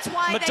 and okay? that's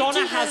why they Madonna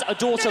do has the- a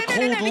daughter No,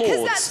 called because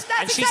Lords, that's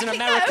and she's an exactly-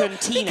 American no,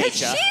 because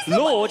teenager. she's the one-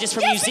 Lord is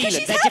from Yes, New because Zealand.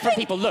 she's They're different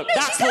helping- people. Look, no,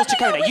 that's she's Lord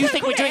helping her Ciccone. with You her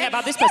think we're doing career. it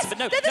about this Yes, person, but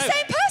no, they're the no.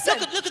 same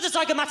person. Look at the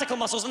zygomatical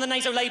muscles and the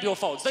nasolabial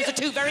folds. Those are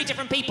two very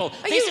different people.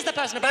 Are This you- is the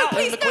person No, about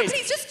please, whom the no, quiz.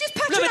 please, just No,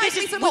 but patronise this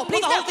me is some what more. the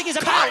Please, whole thing is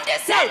about.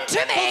 Condescend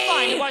to me. Well,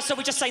 fine. Well, so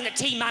we're just saying that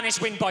Team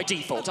Mannish win by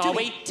default, are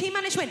we? Team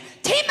Mannish win.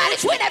 Team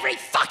Mannish win every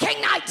fucking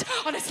night.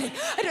 Honestly,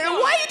 I don't know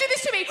why you do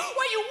this to me.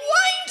 Why you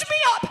wind me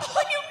up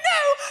when you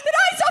know that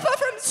I suffer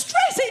from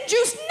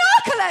stress-induced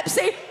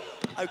narcolepsy.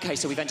 Okay,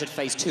 so we've entered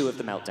phase 2 of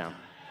the meltdown.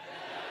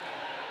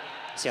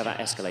 See how that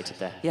escalated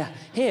there? Yeah.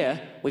 Here,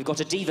 we've got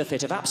a diva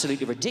fit of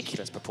absolutely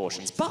ridiculous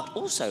proportions, but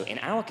also, in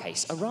our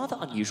case, a rather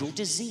unusual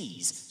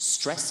disease,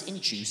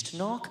 stress-induced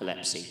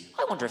narcolepsy.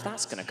 I wonder if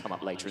that's going to come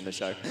up later in the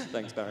show.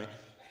 Thanks, Barry.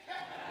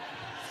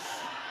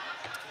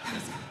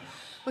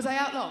 Was I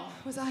out long?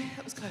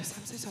 That was close.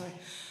 I'm so sorry.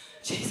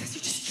 Jesus,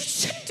 you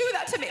shouldn't do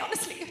that to me,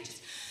 honestly.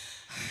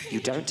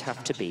 You don't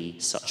have to be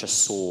such a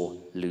sore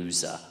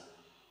loser.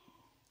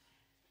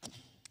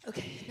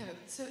 Okay, no.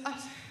 So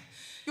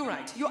you're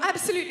right. You're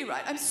absolutely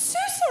right. I'm so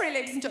sorry,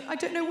 ladies and gentlemen. I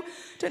don't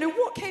know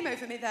what came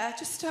over me there.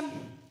 Just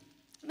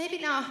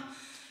maybe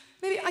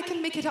I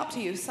can make it up to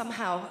you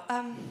somehow.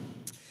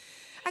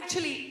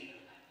 Actually,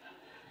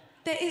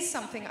 there is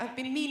something I've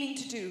been meaning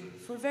to do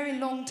for a very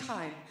long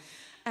time,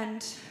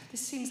 and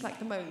this seems like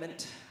the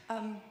moment.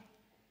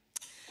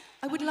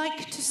 I would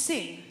like to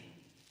sing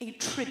a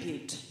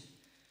tribute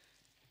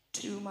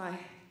to my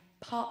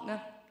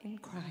partner in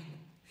crime,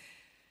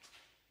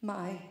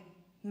 my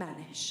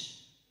Mannish.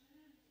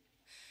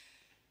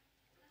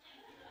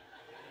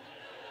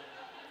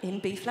 In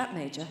B flat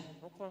major.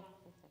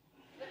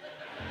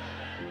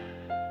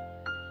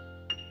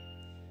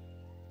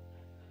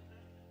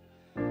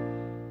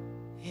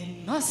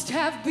 It must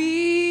have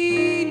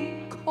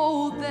been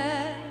cold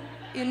there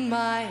in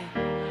my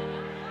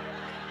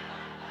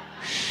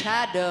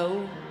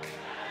shadow.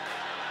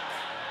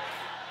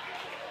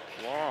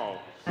 Wow.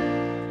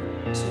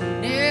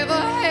 To never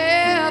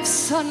have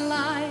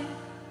sunlight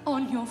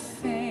on your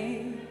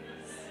face.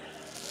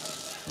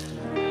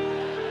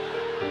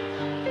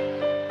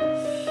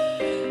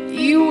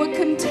 You were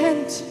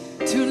content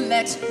to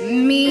let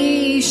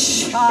me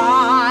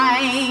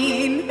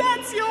shine.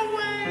 That's your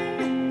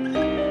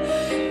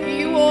way.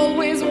 You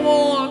always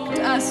walked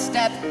a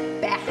step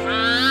behind.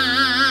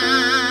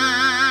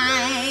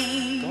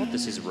 God,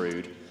 this is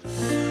rude.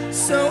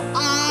 So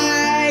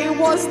I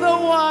was the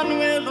one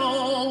with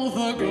all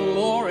the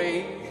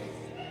glory.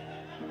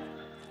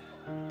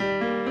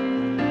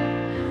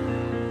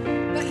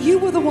 But you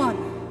were the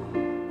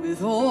one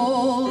with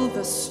all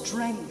the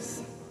strength.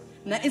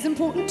 And that is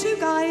important too,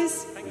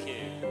 guys. Thank you.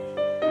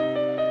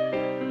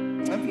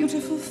 A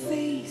beautiful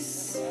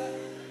face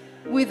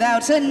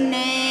without a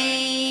name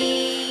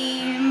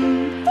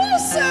for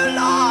so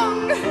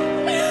long.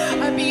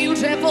 A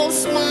beautiful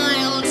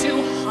smile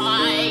to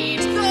hide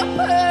the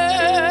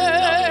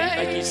pain.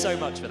 Thank you so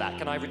much for that.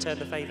 Can I return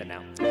the favour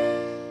now?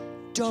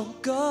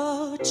 Don't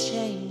go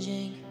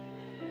changing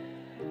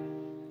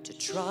to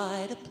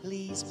try to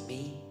please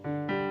me.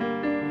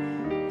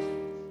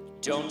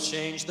 Don't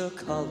change the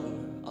colour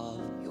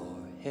of your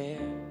hair.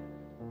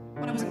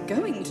 Well, I wasn't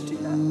going to do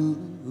that.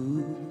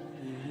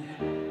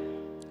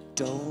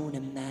 Don't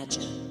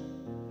imagine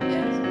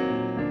Yes.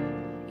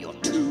 you're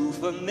too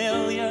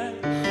familiar.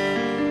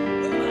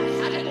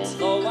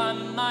 Although I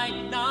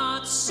might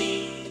not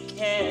seem to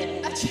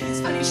care. Actually, it's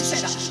funny you should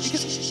say that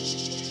because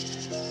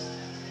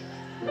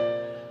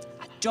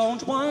I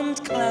don't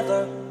want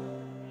clever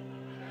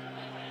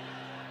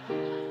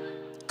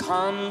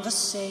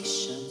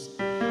conversations.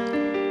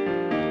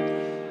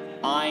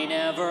 I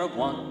never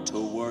want to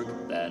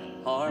work that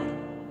hard.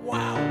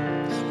 wow.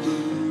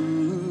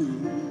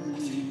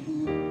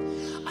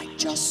 I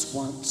just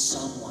want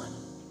someone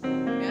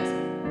Yes.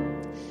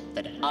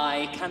 that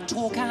I can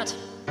talk at.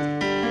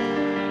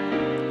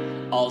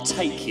 I'll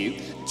take you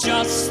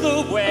just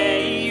the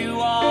way you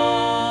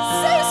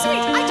are. So sweet.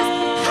 I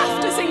just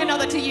have to sing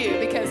another to you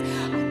because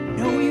I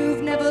know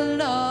you've never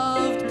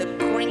loved the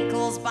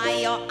crinkles by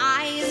your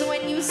eyes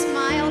when you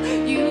smile.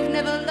 You've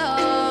never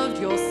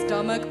loved your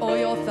stomach or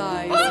your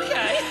thighs.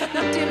 Okay.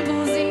 The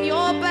dimples in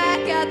your back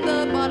at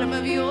the bottom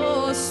of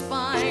your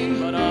spine.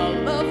 But I'll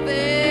love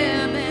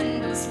them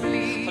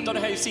endlessly. I don't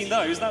know how you've seen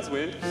those. That's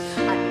weird.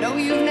 I know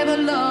you've never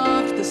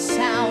loved the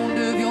sound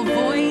of your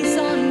voice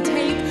on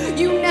tape.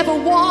 You never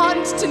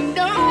want to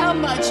know how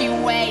much you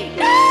weigh.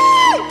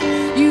 No!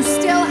 You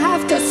still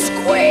have to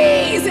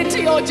squeeze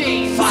into your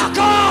jeans. Fuck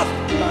off!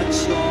 But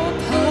you're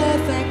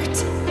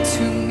perfect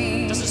to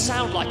me. Doesn't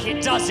sound like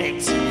it, does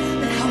it?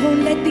 But I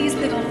won't let these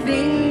little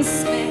things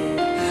slip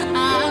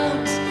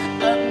out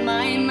of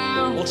my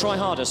mouth. We'll try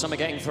harder, some are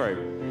getting through.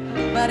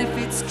 But if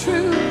it's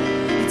true,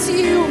 it's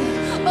you.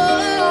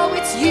 Oh,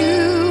 it's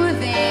you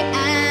they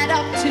add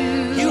up to.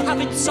 You have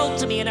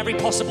insulted me in every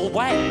possible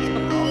way.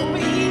 Oh,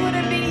 but you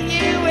wouldn't be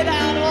you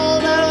without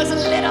all those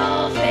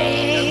little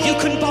things. You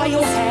can buy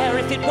your hair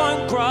if it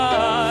won't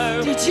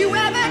grow. Did you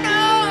ever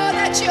know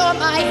that you're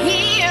my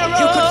hero?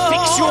 You could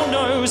fix your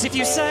nose if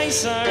you say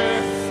so.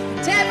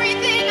 It's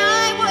everything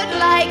I would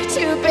like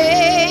to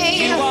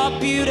be. You are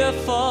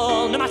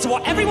beautiful, no matter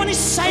what everyone is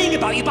saying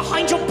about you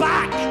behind your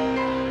back.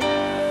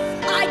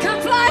 I can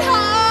fly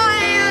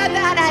higher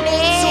than an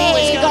eagle. It's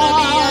always gonna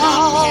be an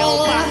uphill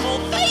battle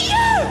for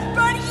you.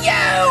 But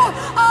you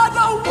are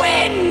the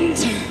wind.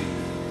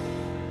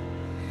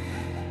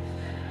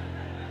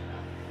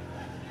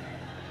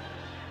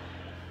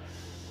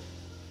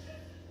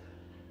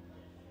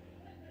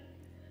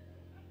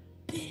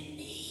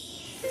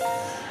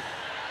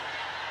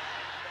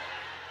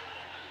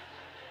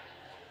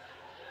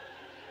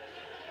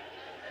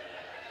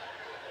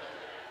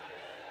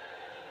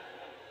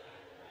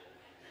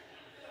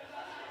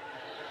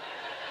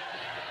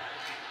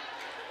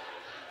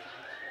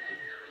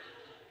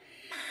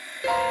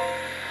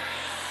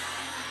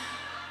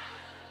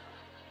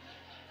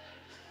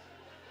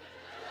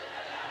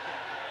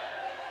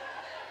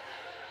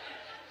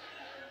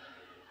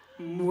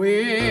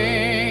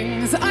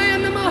 Wings, I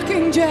am the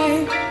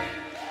mockingjay.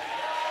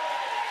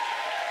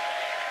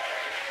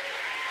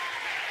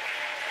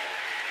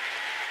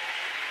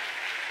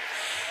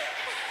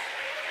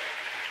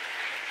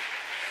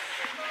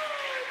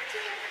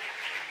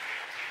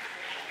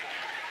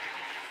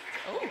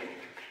 Oh.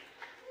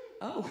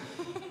 Oh.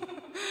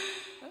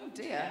 Oh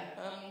dear.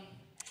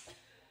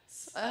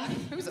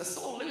 Who's a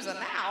sore loser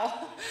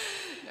now?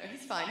 No,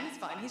 he's fine, he's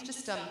fine. He's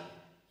just,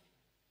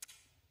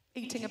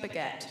 eating a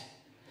baguette.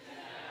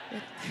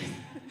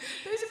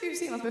 Those of you who've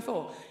seen us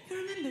before, you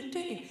remember,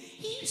 don't you?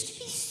 He used to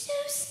be so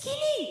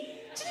skinny,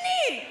 didn't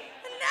he?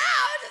 And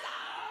now,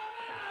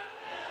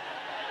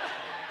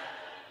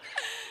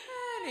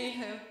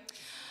 anywho.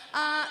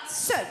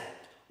 So,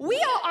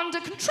 we are under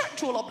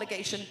contractual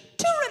obligation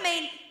to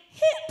remain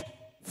hip,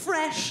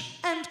 fresh,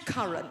 and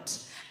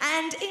current,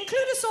 and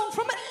include a song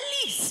from at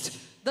least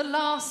the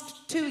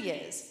last 2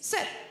 years. So,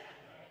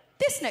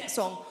 this next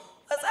song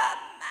was a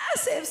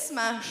massive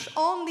smash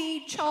on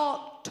the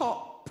chart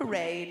top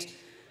parade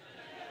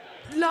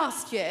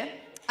last year,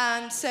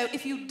 and so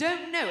if you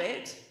don't know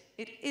it,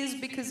 it is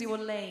because you were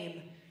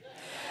lame.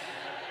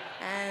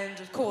 And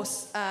of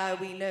course,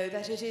 we know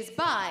that it is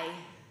by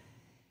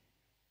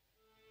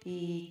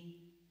the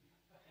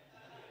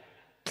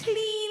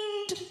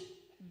Cleaned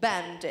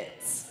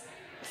Bandits.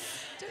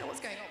 I don't know what's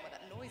going on, where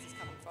that noise is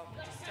coming from.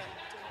 Just, doing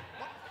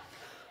what?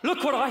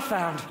 Look what I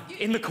found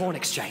in the corn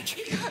exchange.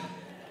 You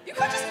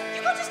can't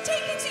just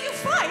take it till you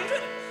find.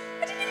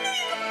 I didn't even know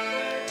you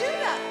could do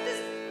that.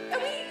 Are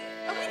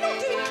we not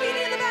doing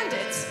Cleaning and the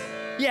Bandits?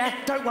 Yeah,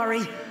 don't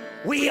worry.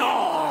 We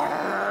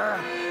are.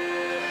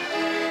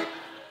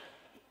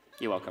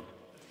 You're welcome.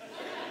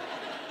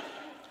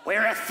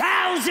 We're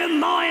 1,000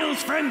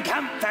 miles from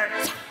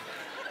comfort.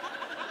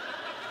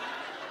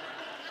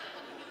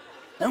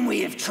 And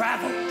we have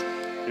travelled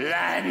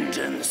land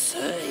and sea.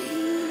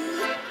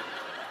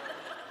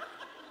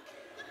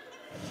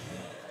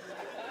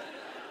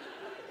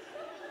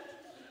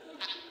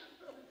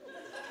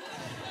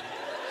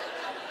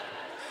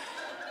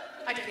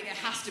 I don't think it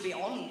has to be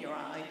on your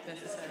eye,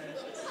 necessarily.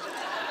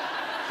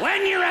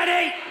 When you're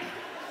ready,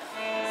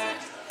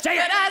 take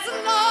it. But as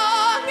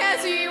long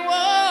as you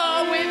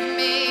are with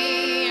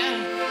me,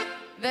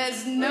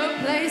 there's no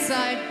place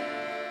I'd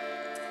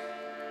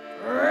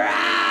rather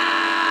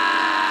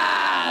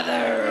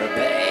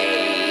be.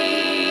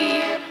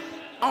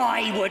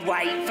 I would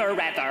wait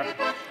forever,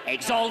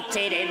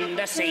 exalted in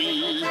the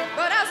sea.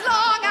 But as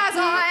long as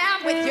I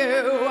am with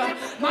you,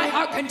 my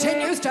heart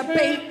continues to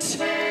beat.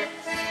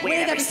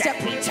 With every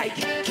step we take,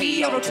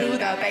 keyhole to the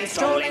bass,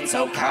 strolling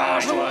so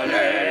casually.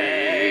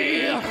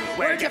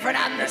 We're different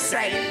and the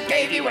same.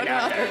 Gave you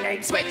another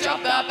name, switch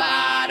off the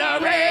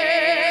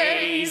batteries.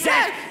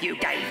 You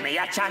gave me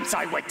a chance,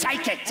 I would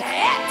take it.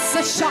 It's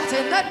a shot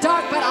in the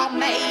dark, but I'll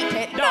make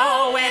it.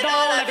 No, with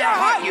all of your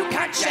heart, you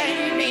can't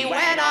shame me.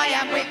 When I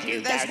am with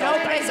you, there's no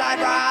place I'd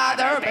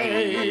rather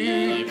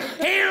be.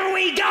 Here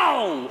we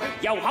go!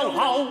 Yo ho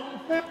ho!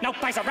 No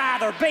place I'd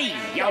rather be!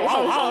 Yo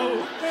ho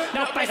ho!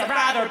 No place I'd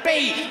rather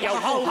be! Yo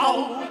ho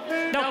ho!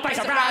 No place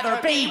I'd rather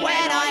be! When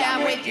I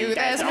am with you,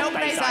 there's no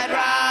place I'd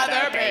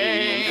rather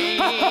be.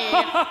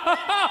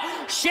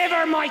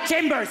 Shiver my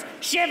timbers,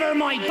 shiver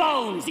my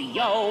bones,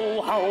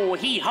 yo ho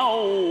hee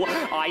ho.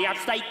 I have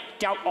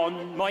staked out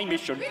on my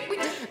mission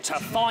to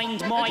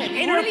find my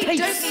inner really peace.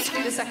 Don't need to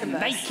do the second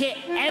verse. Make it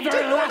Don't normally do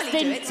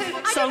everlasting, it, so I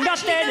so don't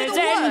actually nothing know is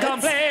the words.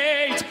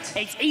 incomplete.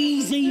 It's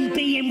easy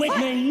being with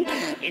me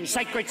in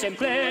sacred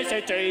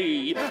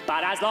simplicity,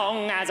 but as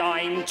long as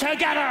I'm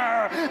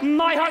together,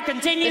 my heart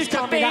continues to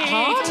can't be beat. that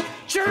hard.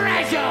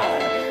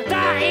 Treasure,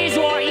 that is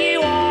what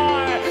you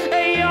are.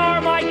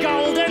 You're my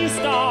golden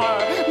star.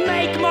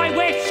 Make my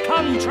wish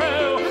come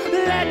true.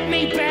 Let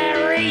me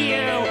bury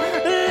you.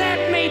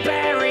 Let me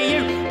bury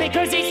you.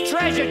 Because it's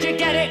treasure to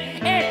get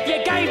it. If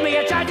you gave me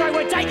a chance, I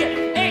would take it.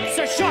 It's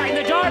a shot in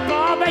the dark, but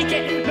I'll make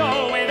it.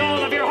 No, with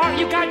all of your heart,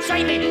 you can't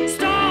save me.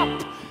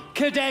 Stop!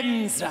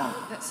 Cadenza.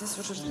 That's this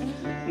sort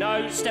of...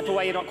 No, step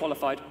away, you're not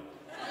qualified.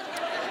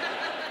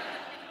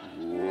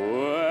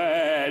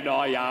 When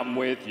I am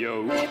with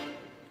you.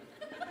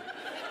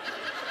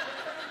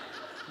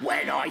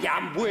 When I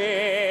am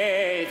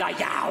with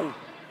you.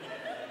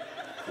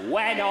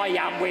 When I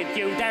am with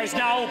you, there's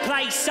no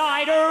place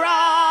I'd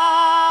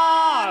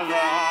rather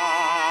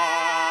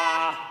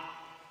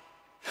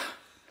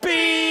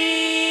be.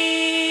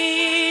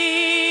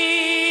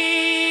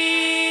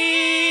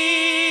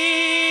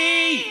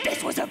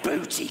 This was a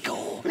booty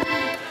call. Why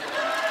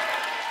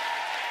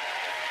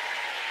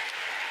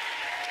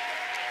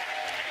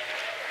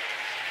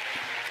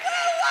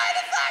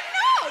the fuck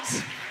not?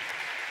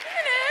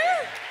 You know,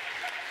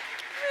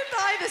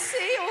 by the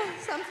sea or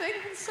something,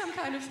 some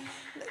kind of...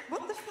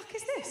 What the fuck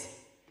is this?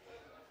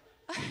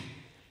 I'm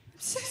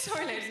so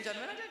sorry, ladies and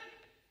gentlemen, I don't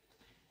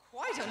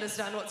quite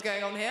understand what's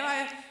going on here.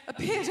 I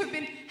appear to have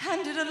been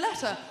handed a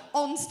letter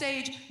on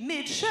stage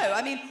mid-show.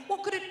 I mean,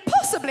 what could it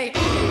possibly...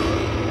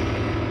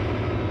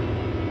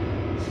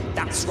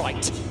 That's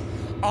right.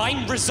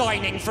 I'm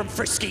resigning from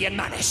Frisky and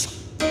Mannish.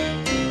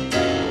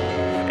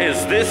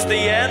 Is this the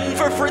end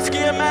for Frisky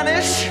and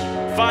Mannish?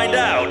 Find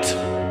out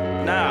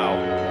now.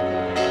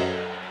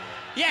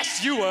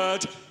 Yes, you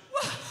heard.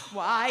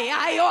 Why,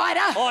 I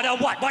order... Order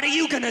what? What are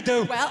you gonna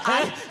do? Well,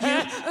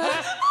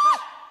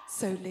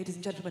 So, ladies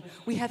and gentlemen,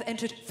 we have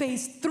entered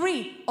phase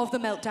 3 of the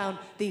meltdown,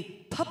 the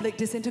public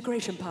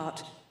disintegration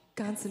part.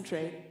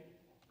 Concentrate.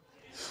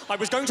 I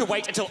was going to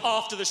wait until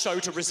after the show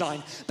to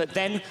resign, but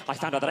then I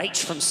found out that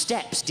H from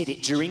Steps did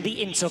it during the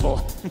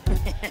interval.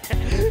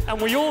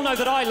 And we all know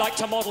that I like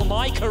to model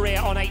my career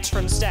on H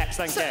from Steps,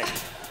 thank you.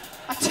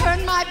 I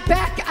turn my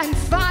back and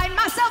find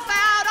myself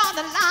out on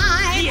the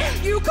line. Yeah.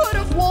 You could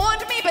have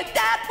warned me, but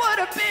that would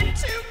have been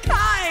too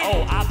kind.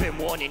 Oh, I've been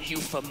warning you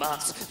for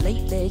months.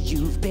 Lately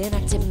you've been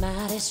acting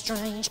mighty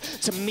strange.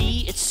 To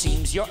me it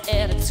seems your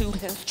attitude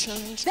has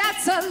changed.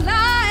 That's a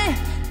lie.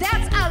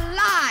 That's a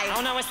lie.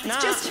 Oh no, it's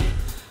not. It's just,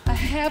 I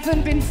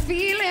haven't been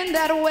feeling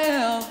that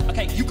well.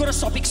 Okay, you gotta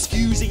stop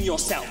excusing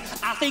yourself.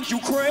 I think you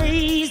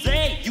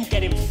crazy. You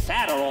getting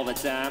fatter all the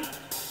time.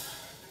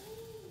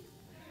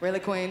 Really,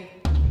 Queen?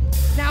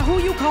 Now who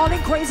you calling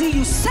crazy?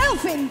 You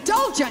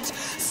self-indulgent,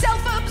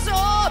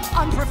 self-absorbed,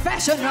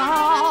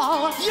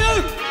 unprofessional.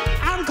 You!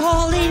 I'm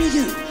calling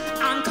you.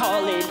 I'm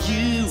calling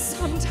you.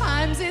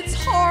 Sometimes it's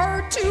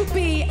hard to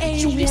be a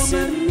You woman.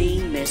 listen to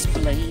me, miss,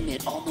 blame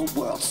it on the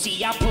world.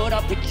 See, I put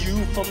up with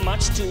you for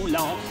much too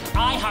long.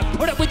 I have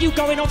put up with you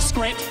going off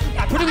script.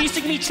 I put up with you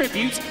singing me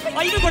tributes.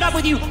 I even put up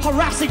with you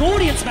harassing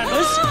audience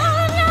members.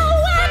 Oh,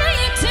 no, when are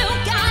you two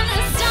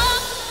gonna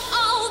stop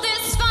all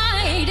this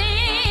fighting?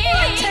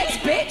 Right,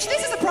 text, bitch.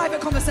 This is a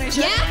private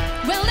conversation.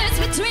 Yeah, well, it's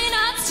between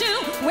us two.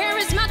 We're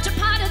as much a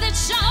part of the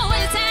show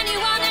as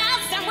anyone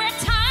else, and we're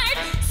tired,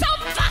 so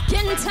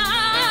fucking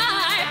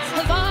tired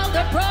of all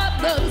the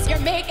problems you're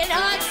making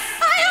us.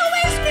 I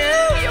always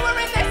knew you were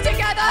in this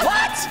together.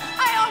 What?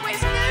 I always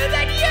knew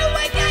that you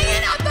were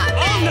ganging up on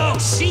me. Oh no,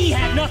 she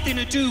had nothing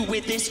to do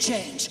with this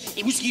change.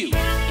 It was you.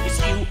 It was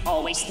you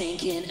always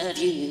thinking of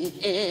you.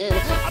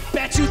 I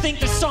bet you think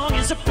the song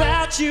is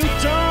about you,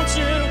 don't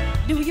you?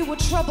 Knew you were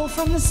trouble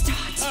from the start.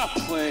 Oh,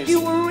 please.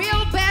 You were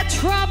real bad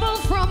trouble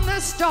from the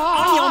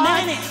start. I'm your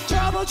nanny.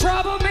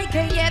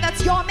 Troublemaker, yeah,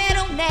 that's your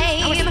middle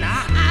name. No, it's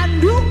not. I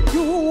knew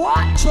you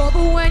were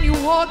trouble when you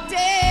walked in.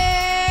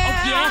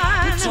 Oh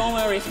yeah? But don't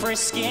worry,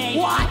 Frisky.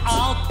 What?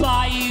 I'll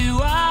buy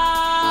you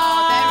out.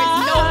 Oh, there is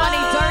no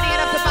money dirty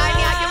enough to buy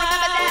me out. You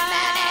remember that,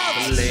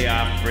 Mannish? Lay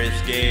off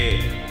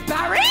Frisky.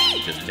 Barry?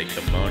 Just take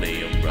the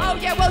money and Oh,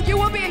 run. yeah, well, you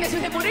would be in this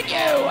with him, wouldn't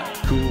you?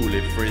 Cool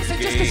it, So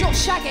Frisky. just because you're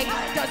shagging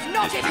does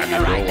not It's give you time the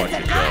to right. go, watch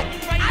Listen, it go.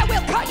 I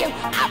will cut you. I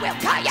will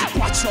cut you.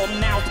 Watch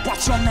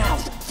your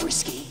mouth,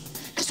 Frisky.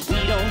 Cause we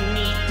don't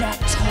need that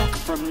talk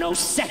from no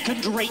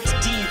second-rate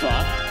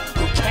diva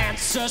who can't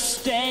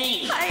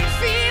sustain. I ain't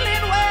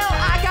feeling well.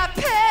 I got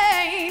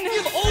pain.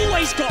 You've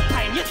always got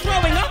pain. You're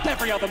throwing up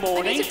every other I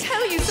morning. need to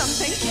tell you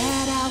something.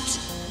 Get out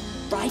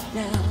right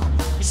now.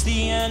 It's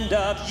the end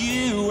of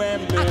you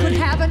and me. I could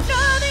have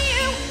another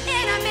you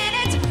in a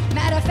minute.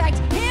 Matter of fact,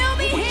 he'll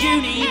be Well, here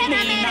you need in me, a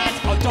minute. man.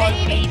 I don't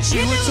Baby, need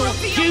you do at all. look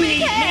for your You big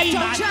need head, me,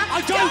 don't man. ya?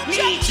 I don't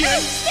need you.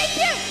 Stick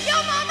you,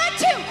 your mama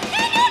too,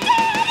 and your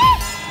daddy.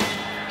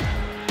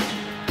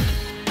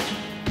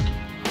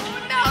 Oh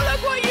no,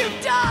 look what you've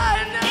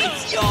done.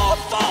 It's your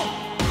fault.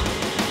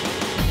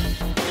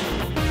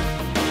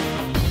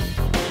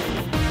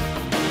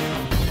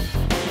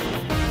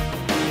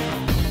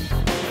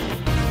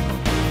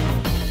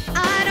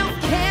 I don't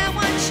care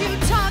what you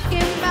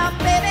talking about,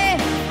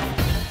 baby.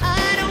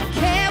 I don't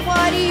care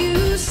what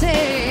you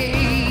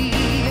say.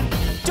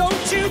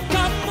 Don't you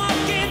come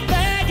walking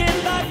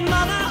begging like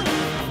mama.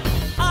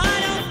 I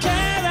don't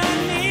care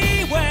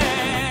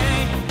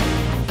anyway.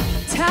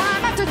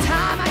 Time after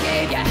time, I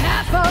gave you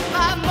half of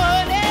my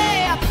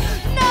money.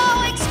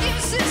 No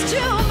excuses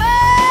to make.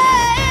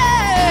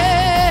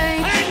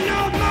 Ain't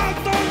no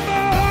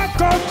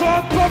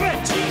motherfucker,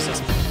 Jesus,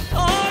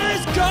 all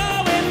is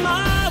going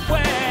my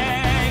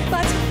way.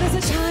 But there's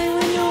a time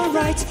when you're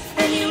right,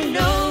 and you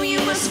know you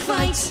must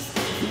fight.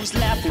 Who's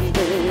laughing,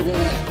 baby?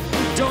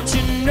 Don't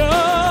you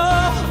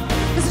know?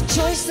 There's a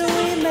choice that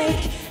we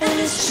make, and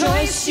this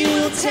choice you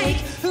will take.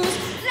 Who's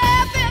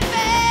laughing,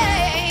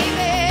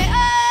 baby?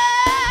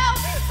 Oh,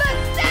 for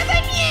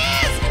 7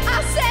 years I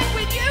sang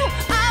with you.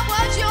 I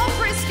was your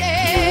Frisky.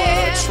 You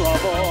were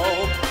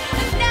trouble.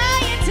 And now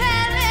you're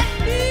telling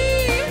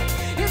me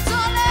it's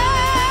all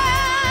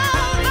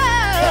over.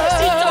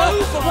 Yes, it's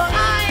over. Well,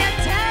 I am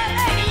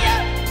telling you,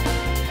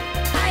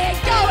 I ain't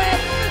going.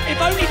 If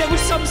only there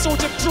was some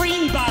sort of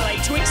dream ballet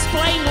to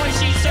explain why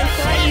she's so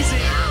crazy.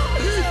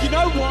 You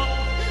know what?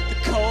 The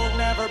cold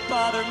never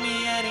bothered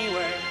me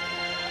anyway.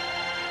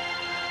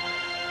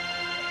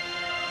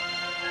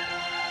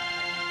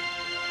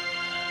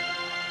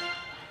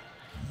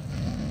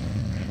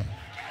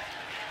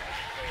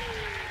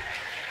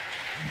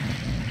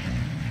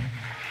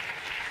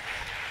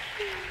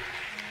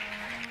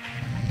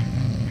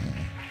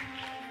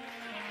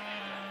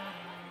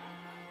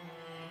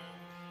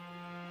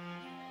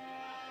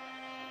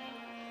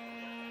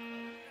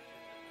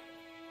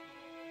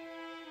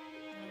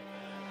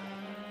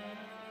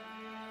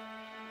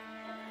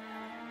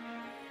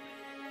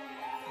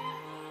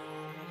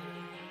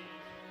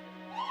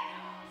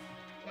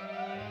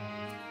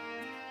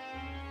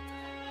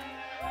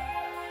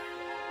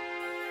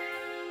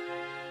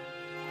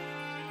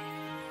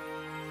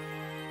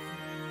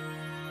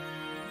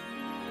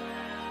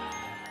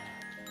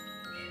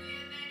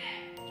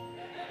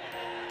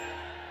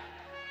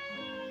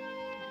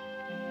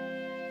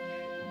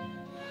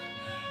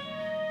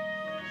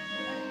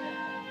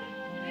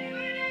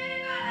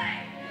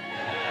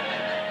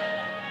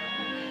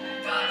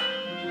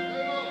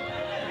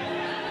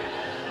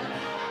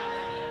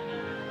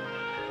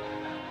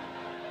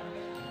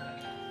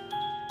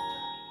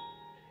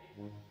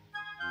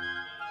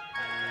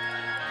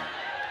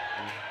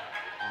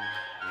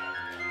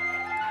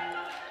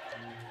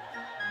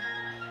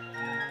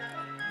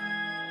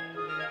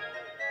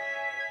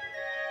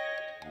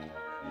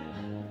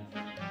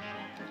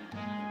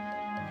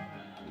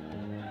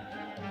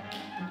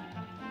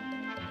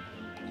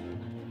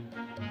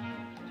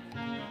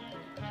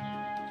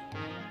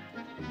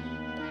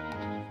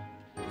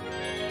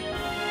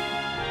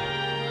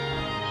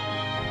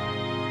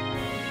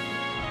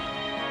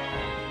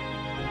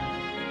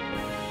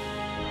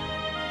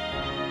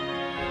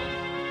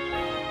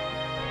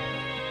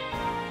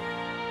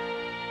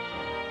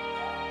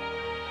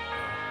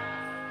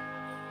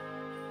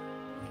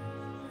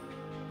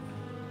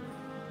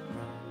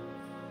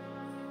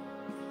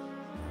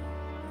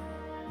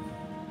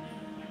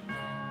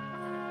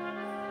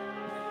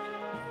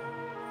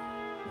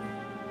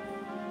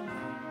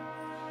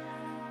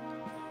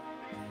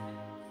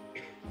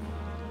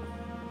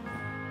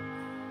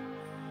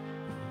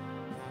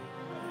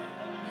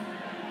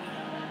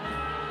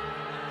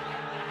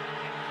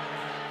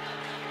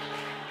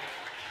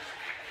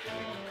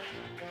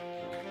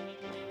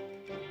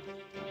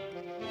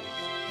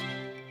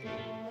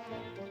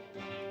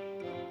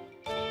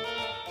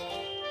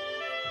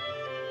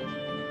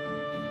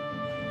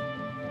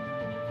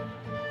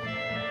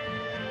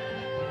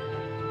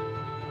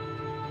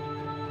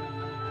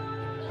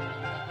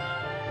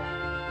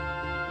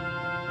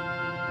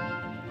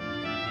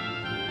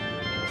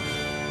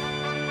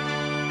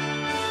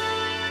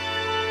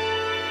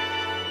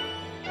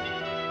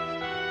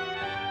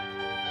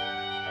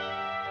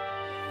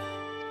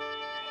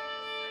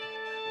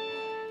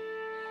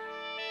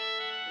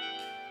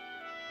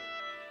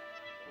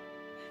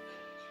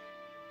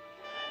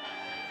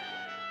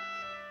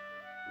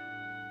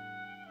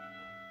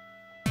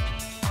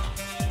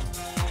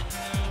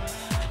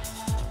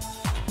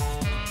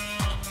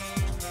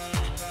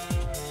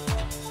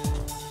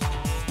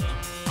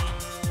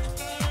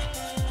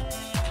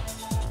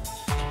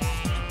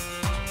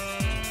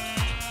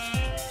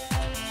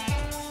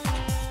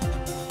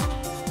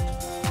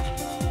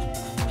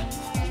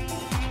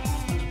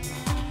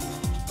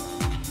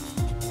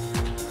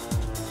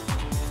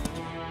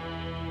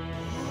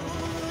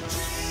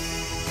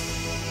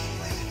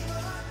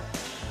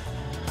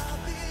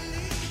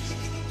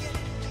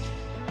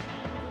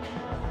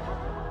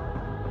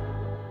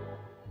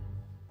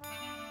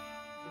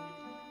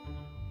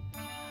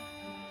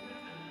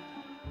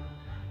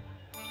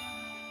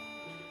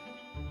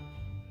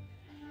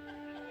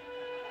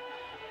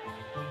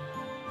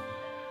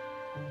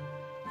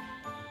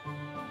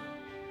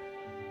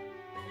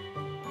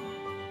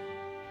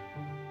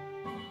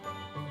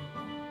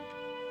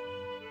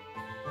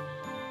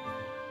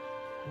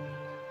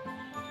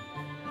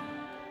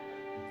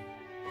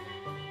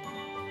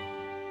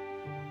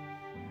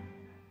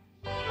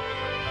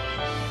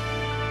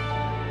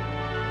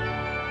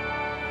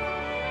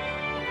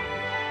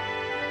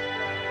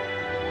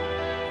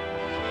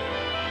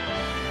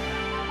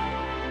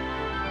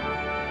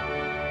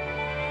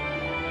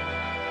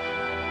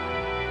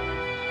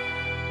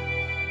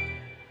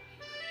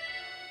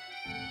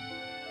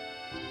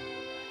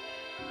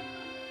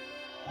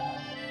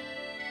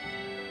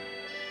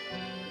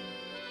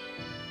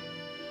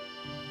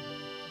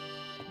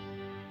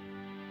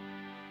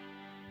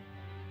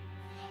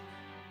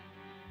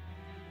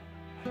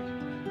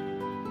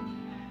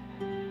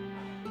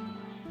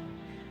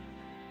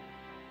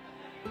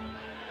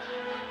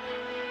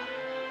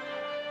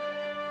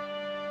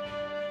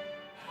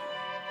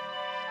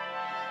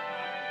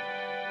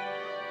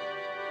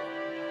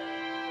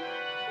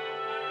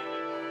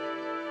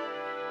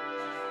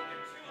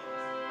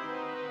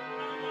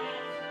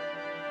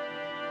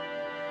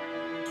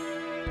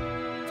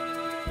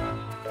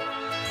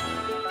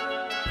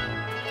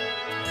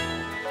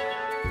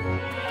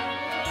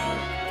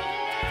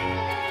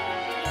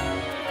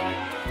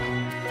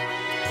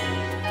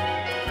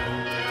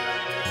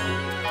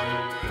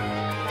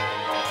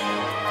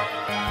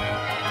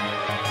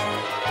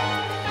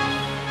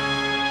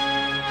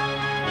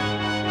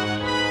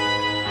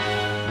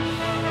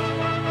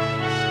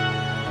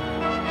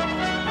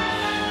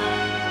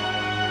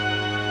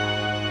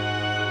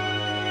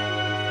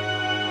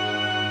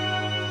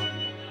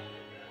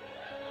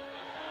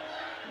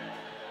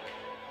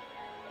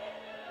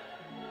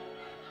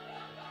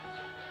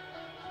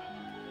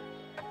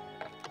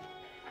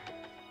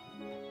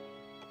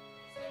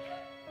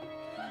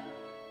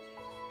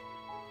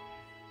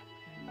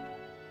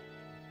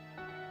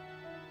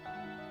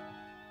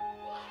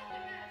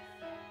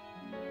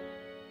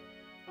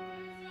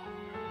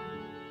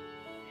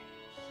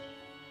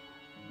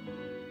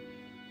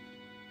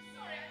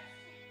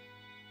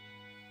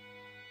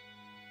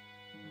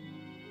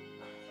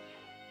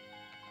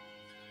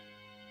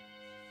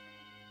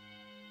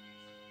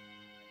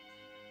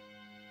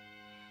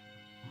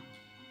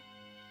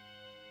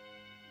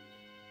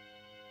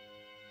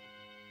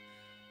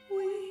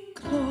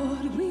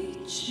 we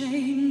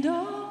chained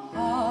our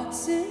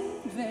hearts in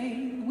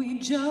vain. We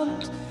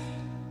jumped,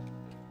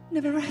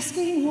 never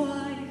asking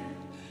why.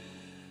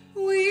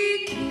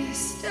 We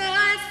kissed,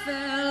 I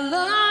fell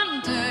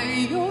under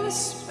your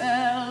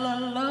spell, a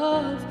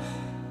love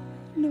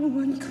no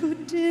one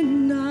could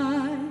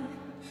deny.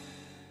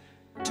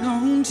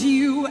 Don't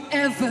you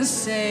ever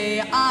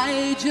say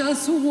I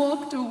just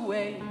walked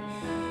away.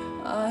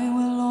 I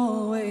will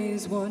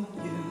always want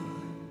you.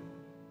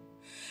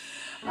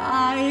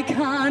 I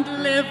can't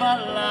live a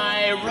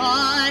lie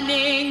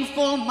running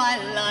for my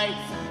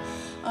life.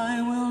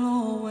 I will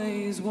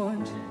always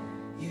want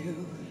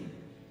you.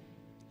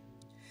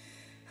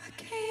 I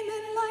came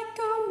in like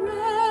a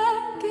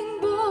wrecking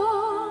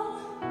ball.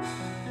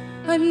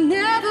 I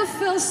never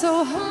felt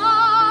so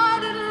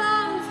hard in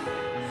love.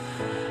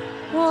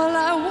 All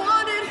I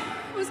wanted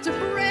was to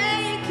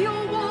break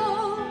your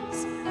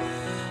walls.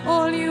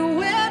 All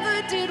you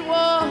ever did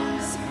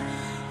was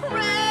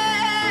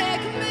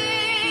wreck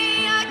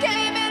me. I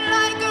came in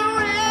like a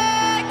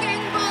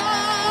wrecking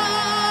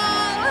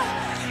ball.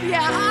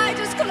 Yeah, I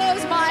just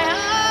closed my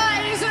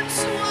eyes and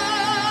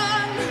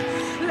swung,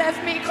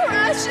 left me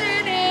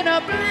crashing in a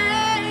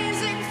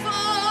blazing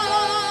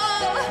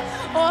fall.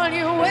 All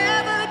you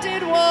ever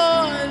did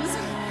was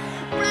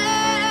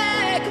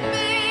wreck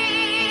me.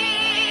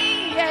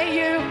 Yeah,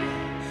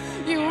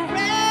 you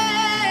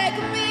wreck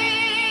me.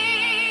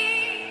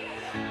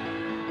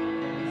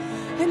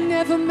 I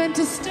never meant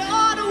to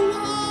start a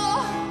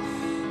war.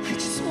 I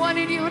just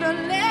wanted you to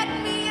let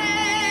me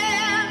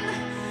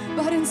in.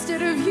 But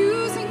instead of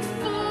using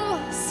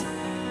force,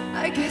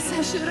 I guess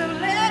I should have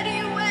let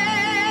you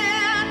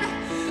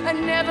in. I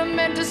never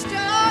meant to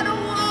start a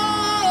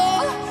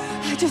war.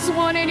 I just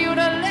wanted you to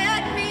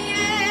let me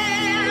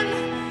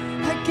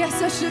in. I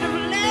guess I should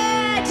have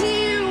let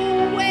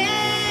you in.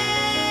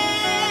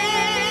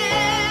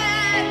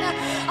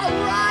 I'll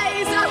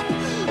rise up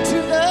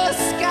to the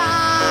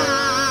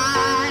sky.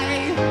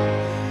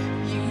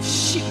 You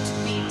shoot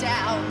me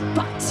down,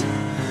 but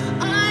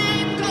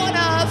I'm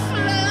gonna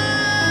fly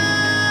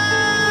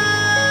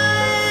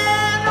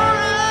and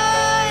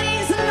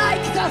rise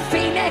like the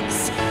phoenix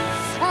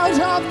out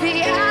of the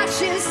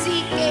ashes,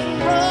 seeking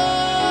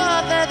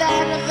rather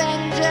than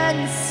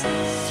vengeance.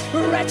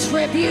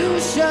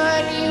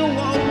 Retribution, you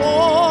were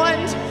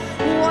warned.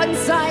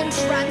 Once I'm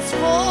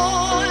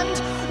transformed,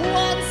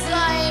 once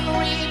I'm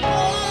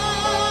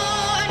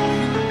reborn,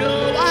 you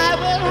know I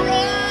will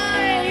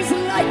rise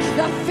like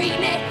the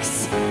phoenix.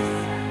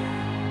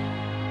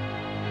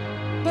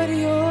 But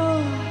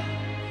you're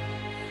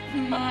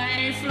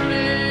my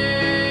flame.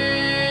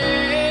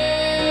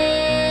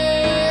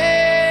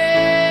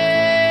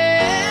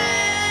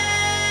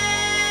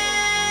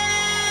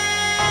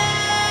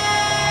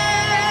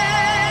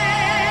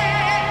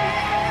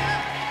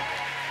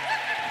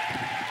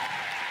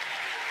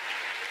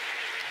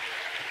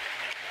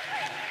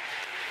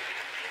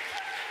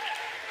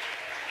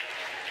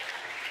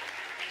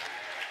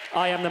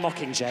 I am the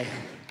Mockingjay. Why?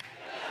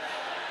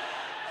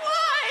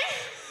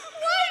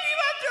 Why do you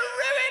have to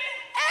ruin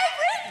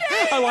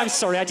everything? Oh, I'm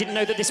sorry. I didn't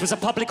know that this was a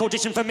public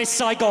audition for Miss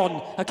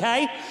Saigon,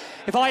 okay?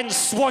 If I hadn't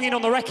swung in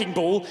on the wrecking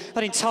ball,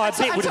 that entire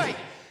bit would have... I'm sorry.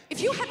 If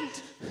you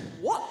hadn't...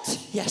 What?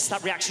 Yes,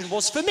 that reaction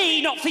was for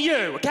me, not for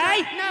you,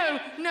 okay?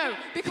 No,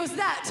 because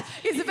that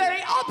is a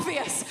very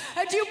obvious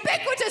and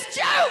ubiquitous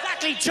joke!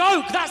 Exactly,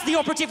 joke! That's the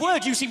operative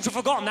word. You seem to have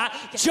forgotten that.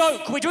 Yes.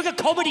 Joke. We're doing a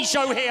comedy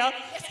show here.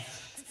 Yes.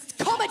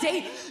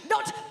 Comedy,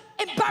 not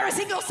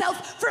embarrassing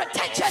yourself for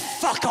attention!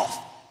 Fuck off!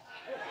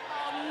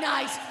 Oh,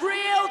 nice.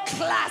 Real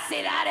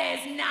classy, that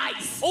is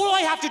nice. All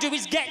I have to do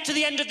is get to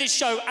the end of this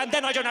show, and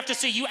then I don't have to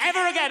see you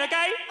ever again,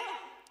 okay?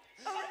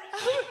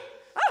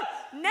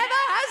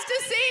 Never has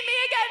to see me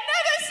again.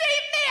 Never see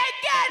me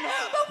again.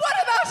 But what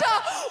about her?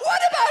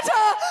 What about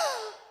her?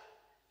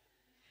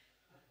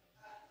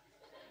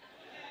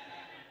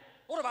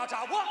 What about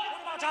her? What?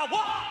 What about her?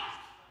 What?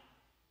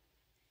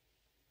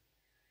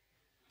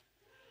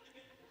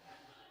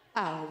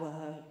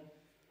 Our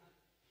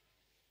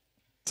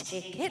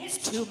tickets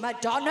to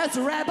Madonna's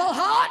Rebel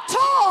Heart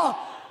tour.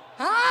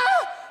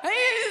 Huh?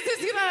 Is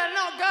this gonna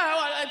not go?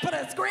 I put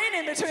a screen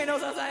in between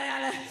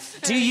us.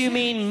 Do you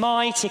mean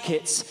my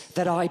tickets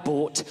that I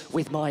bought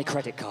with my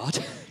credit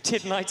card?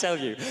 Didn't I tell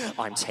you?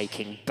 I'm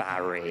taking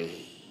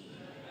Barry.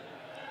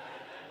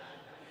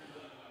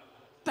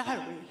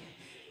 Barry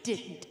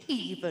didn't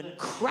even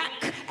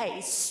crack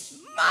a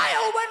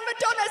smile when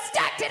Madonna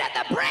stacked it at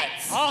the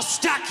Brits. I'll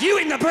stack you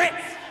in the Brit.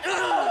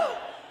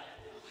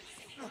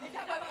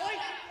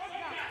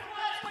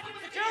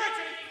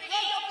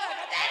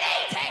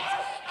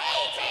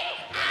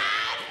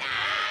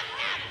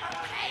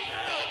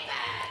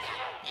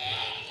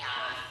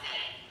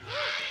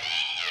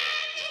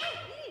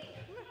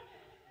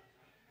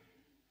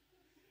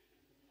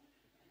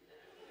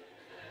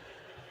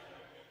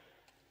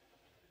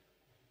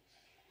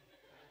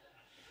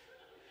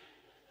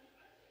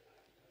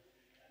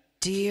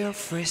 Dear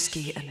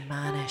Frisky and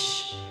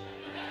Mannish,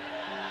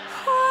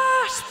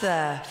 what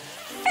the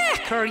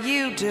feck are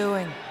you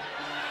doing?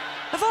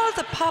 Of Of all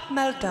the pop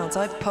meltdowns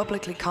I've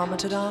publicly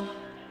commented on,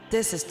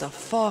 this is the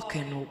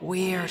fucking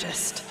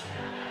weirdest.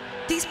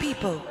 These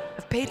people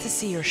have paid to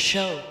see your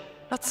show,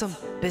 not some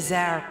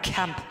bizarre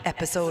camp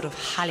episode of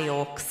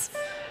Hollyoaks.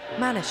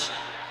 Mannish,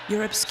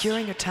 you're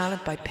obscuring your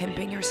talent by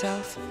pimping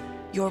yourself.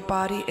 Your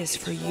body is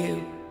for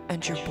you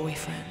and your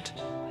boyfriend.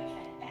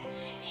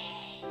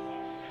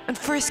 And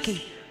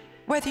Frisky,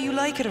 whether you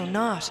like it or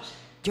not,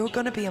 you're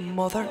gonna be a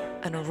mother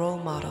and a role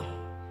model.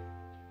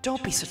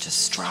 Don't be such a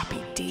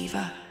strappy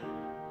diva.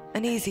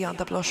 And easy on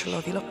the blusher,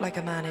 love, you look like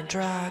a man in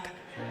drag.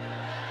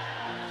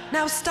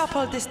 Now stop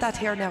all this, that,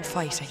 here, now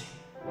fighting.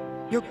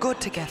 You're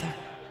good together.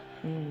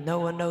 No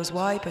one knows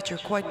why, but you're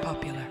quite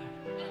popular.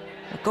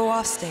 Now go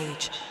off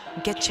stage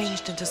and get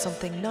changed into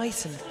something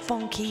nice and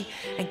funky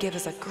and give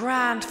us a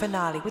grand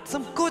finale with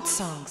some good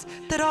songs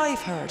that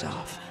I've heard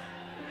of.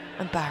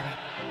 And Barry,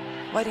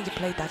 why don't you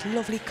play that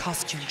lovely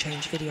costume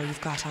change video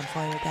you've got on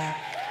file there?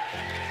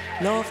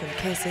 Love and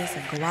kisses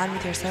and go on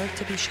with yourself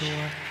to be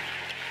sure.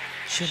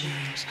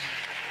 Sinead.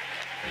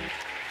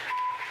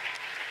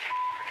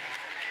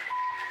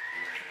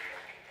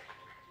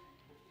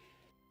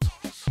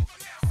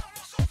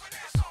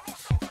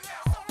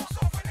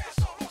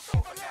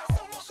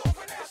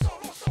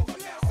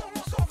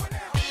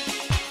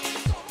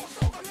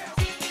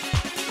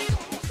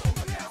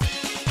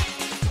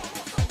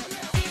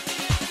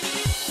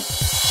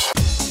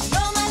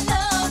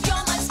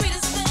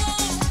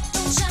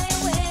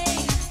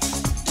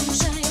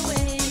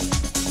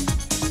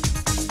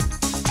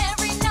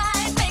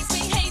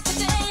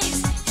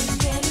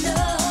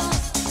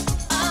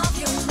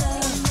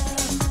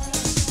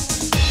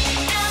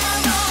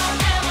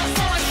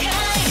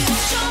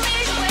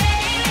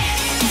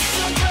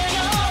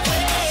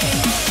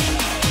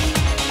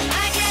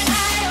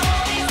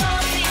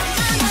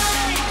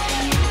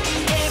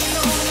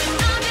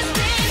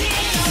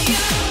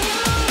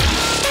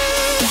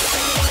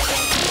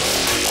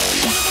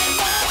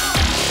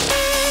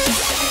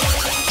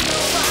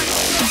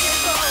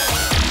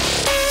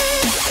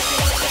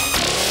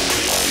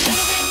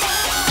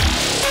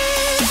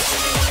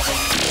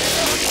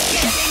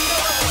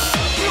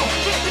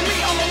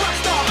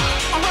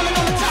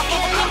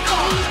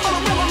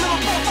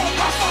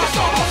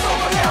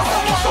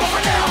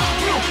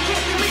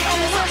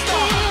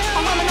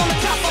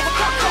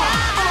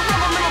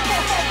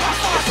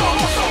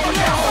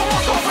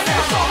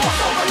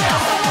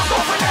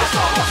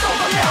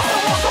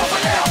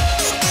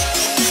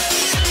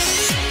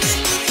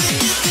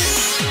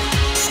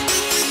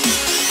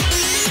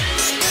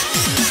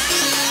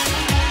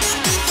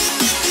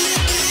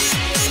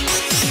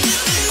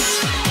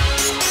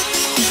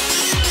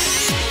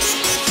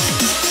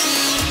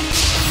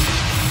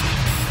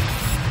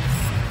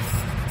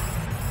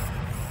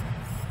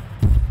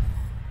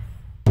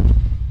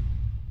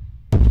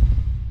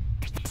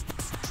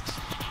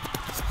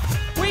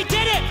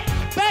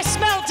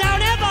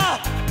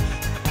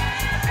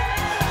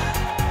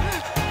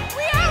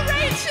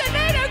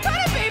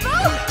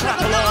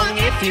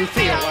 if you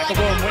feel like a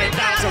room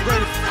without a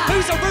roof.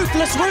 Who's a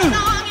roofless room?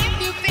 If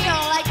you feel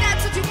like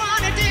that's what you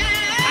wanna do.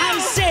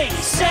 And sing,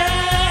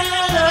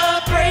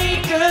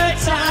 celebrate good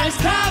times.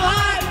 Come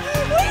on,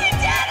 We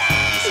did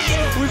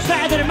it! we're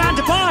better than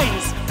Amanda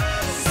Bynes.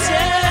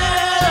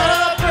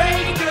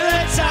 Celebrate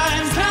good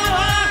times. Come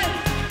on,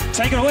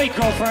 take it away,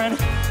 girlfriend.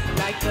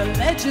 Like the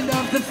legend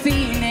of the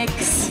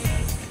phoenix,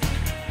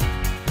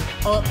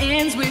 all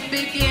ends with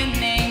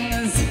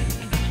beginnings.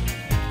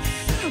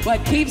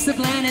 What keeps the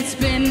planet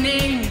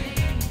spinning?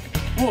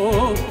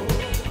 Whoa,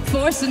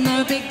 force in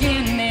the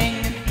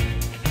beginning.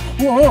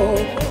 Whoa,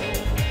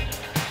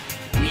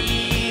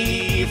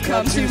 we've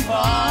come too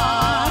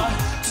far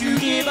to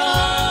give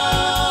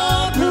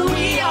up who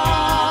we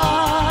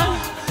are.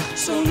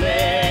 So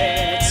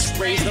let's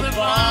raise the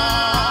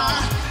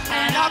bar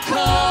and our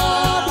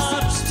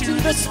cups to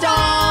the stars.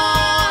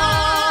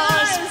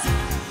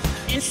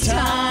 It's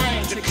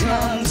time to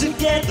come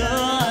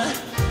together.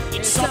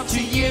 It's up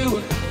to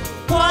you.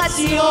 What's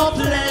your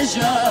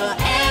pleasure?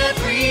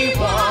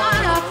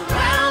 Everyone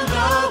around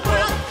the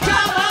world,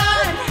 come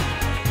on!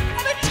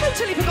 Have I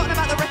totally forgotten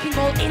about the wrecking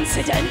ball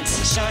incident?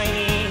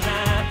 Shiny,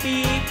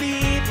 happy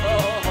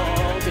people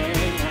holding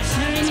hands.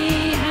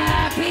 Shiny,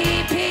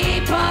 happy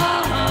people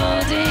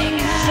holding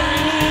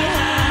Shiny,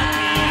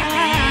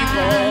 happy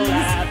people hands.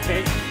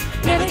 laughing.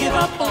 Never give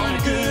up on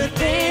a good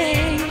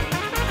thing.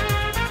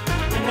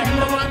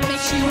 Remember what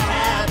makes you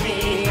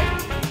happy.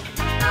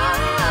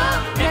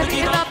 Never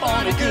give up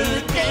on a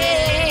good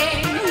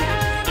thing.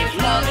 If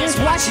love is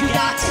what you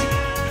got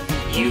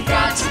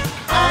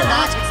a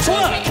lot.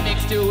 Twerk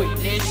next to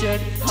ignition.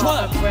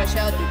 Twerk fresh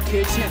out the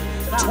kitchen.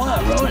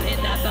 Twerk.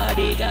 Rolling that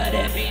body, got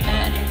every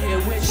man in here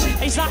wishing.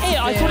 Is that it?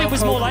 I thought it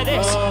was more like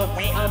this.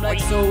 I'm like,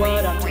 so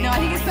what? No, I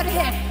think it's better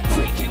here.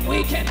 Freaking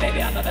weekend,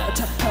 baby, I'm about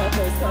to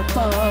have some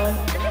fun.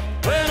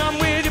 When I'm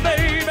with you,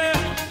 baby,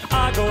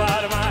 I go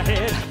out of my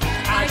head.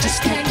 I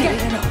just can't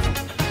get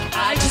enough.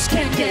 I just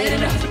can't get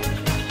enough.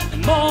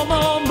 More,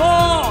 more,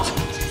 more.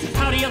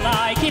 How do you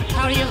like it?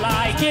 How do you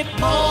like it?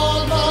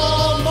 More,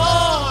 more,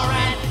 more.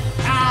 And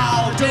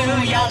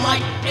do you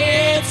like?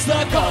 It's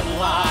the gun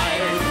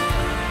life.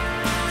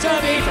 To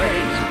be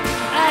free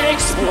and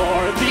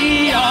explore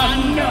the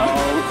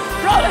unknown.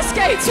 Roller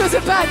skates was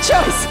a bad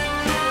choice.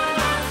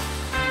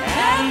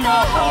 And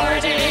the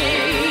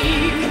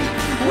heartache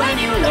when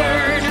you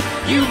learn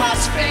you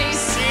must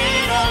face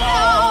it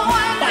alone.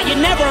 But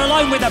you're never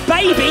alone with a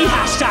baby.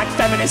 Hashtag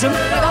feminism.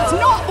 But that's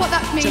not what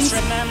that means. Just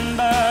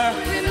remember,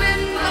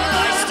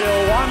 I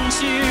still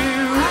want you.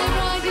 I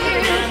want you.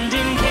 And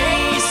in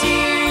case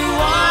you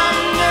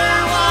wonder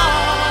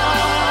why,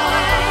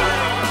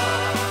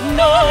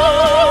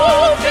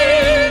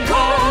 nothing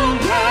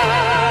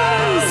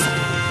compares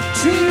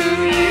to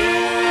you.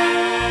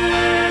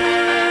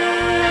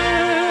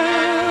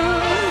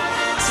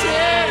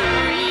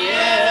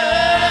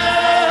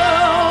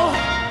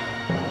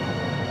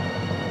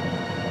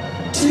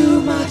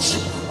 Too much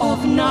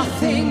of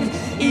nothing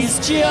is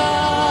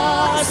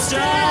just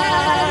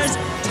as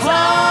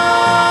tough.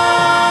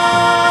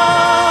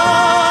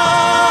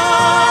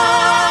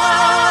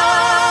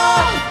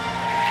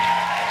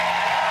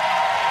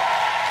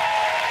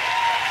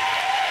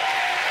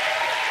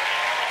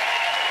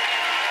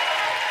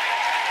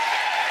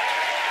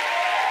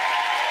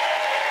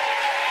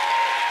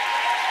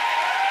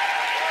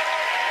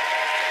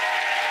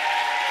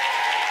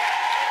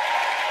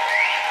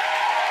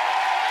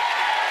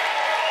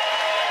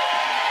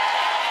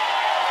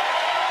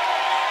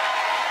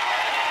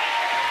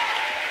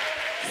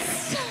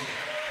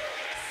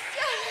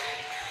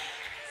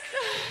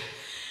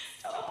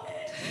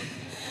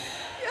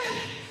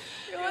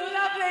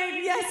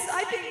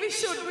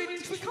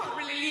 We can't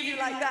really leave you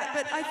like that,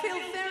 but I feel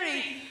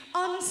very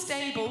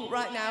unstable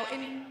right now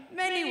in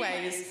many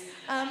ways.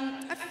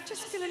 I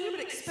just feel a little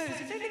bit exposed.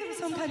 If only there was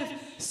some kind of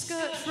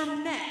skirt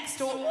from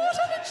Next, or what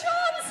are the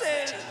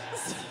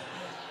chances?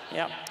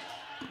 Yeah.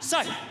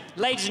 So,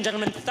 ladies and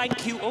gentlemen,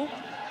 thank you all. Do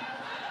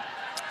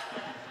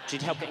you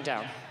need help getting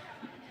down?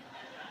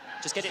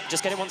 Just get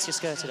it once you're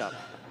skirted up.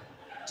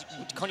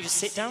 Can't you just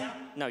sit down?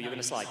 No, you're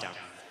going to slide down.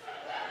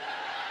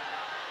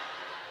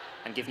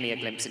 And give me a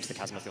glimpse into the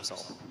chasm of your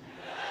soul.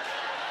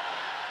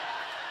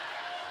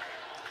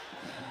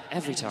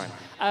 Every time.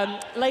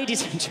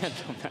 Ladies and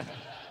gentlemen,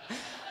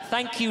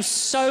 thank you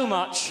so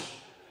much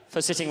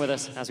for sitting with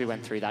us as we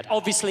went through that.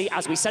 Obviously,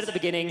 as we said at the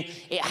beginning,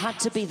 it had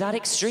to be that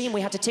extreme. We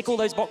had to tick all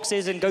those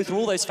boxes and go through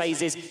all those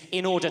phases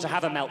in order to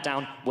have a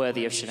meltdown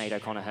worthy of Sinead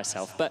O'Connor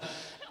herself. But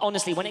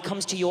honestly, when it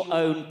comes to your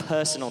own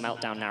personal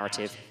meltdown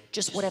narrative,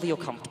 just whatever you're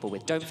comfortable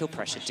with. Don't feel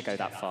pressured to go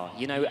that far.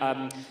 You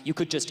know, you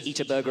could just eat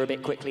a burger a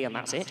bit quickly and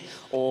that's it.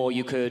 Or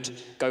you could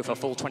go for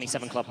full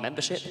 27 Club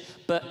membership.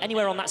 But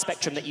anywhere on that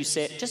spectrum that you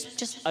sit,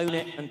 just own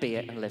it and be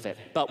it and live it.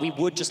 But we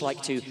would just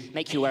like to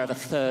make you aware of a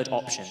third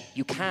option.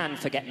 You can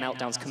forget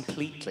meltdowns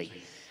completely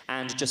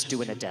and just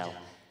do an Adele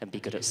and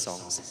be good at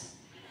songs.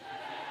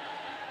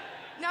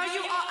 Now, you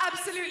are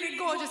absolutely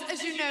gorgeous,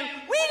 as you know.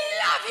 We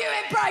love you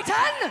in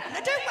Brighton! Now,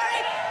 don't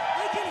worry,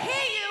 I can hear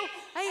you.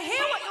 I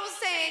hear what you're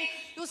saying.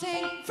 You're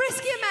saying,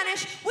 Frisky and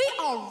Mannish, we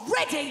are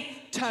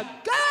ready to go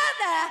out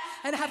there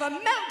and have a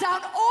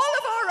meltdown all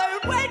of our own.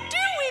 Where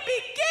do we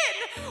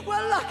begin?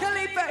 Well,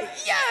 luckily for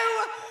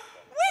you,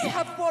 we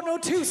have one or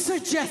two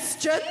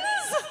suggestions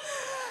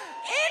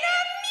in a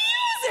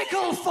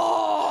musical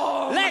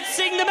form. Let's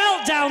sing the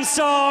meltdown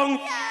song.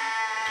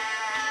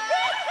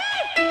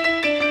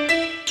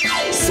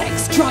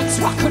 Sex, drugs,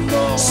 rock and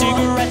roll,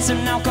 cigarettes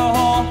and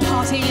alcohol,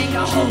 partying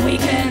the whole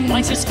weekend.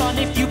 Life's just fun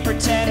if you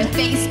pretend.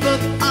 Facebook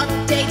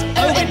update,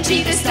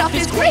 OMG, this stuff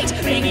is great.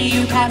 Maybe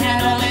you can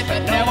handle it,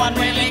 but no one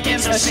really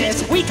gives a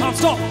shit. We can't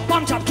stop,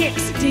 bumped up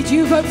kicks. Did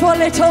you vote for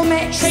Little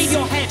Mix? Shave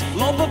your head,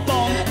 lob a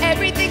bomb.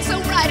 Everything's so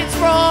right, it's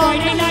wrong.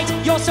 Friday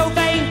night, you're so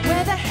vain.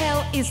 Where the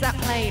hell is that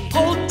plane?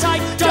 Hold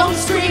tight, don't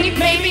scream.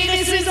 Maybe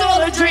this is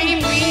all a dream.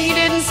 We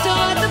didn't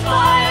start the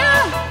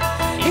fire.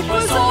 It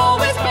was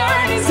always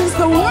burning since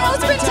the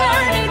world's been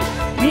turning.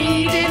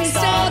 We didn't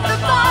start the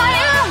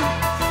fire.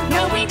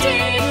 No, we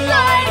didn't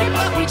light it,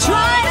 but we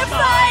tried to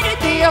fight it.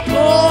 The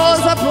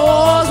applause,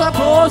 applause,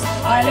 applause.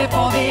 I live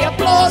for the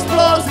applause,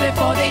 applause, live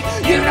for the.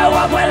 You know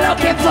what we're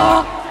looking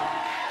for.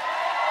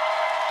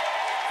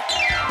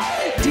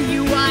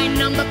 DUI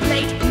number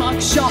plate,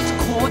 mugshot,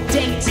 court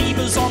date.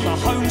 Divas on the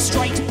home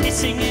straight,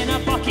 pissing in a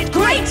bucket.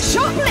 Great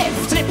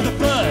shoplift. Flip the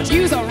bird.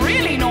 Use a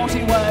really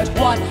naughty word.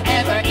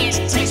 Whatever it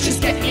takes,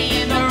 just get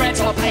me in the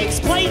rental place.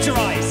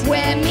 Plagiarize.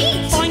 Wear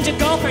meat. Find a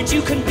girlfriend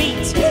you can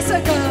beat. Kiss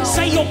a girl.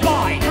 Say you're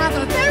bi. Have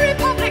a very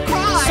public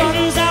cry.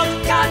 Sun's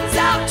out, Guns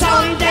out.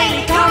 Tom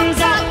Daly comes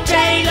out,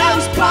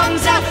 J-Lo's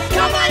plums out.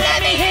 Come on,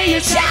 let me hear you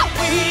shout.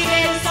 We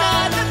didn't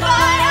start the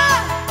fire.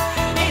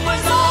 It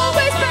was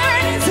always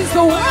burning since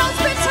the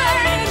world's been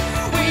turning.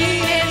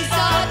 We didn't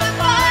start the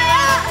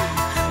fire.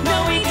 No,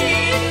 we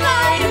didn't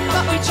light it,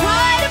 but we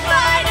tried to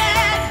fight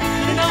it.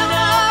 No,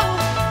 no,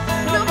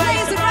 no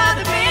place I'd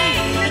rather be.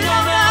 No,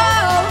 no,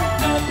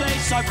 no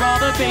place I'd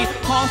rather be.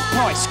 everything half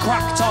price,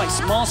 cracked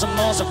ice, miles and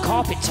miles of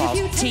carpet tiles,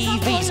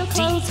 TVs,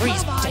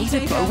 D3s,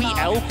 David Bowie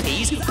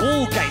LPs,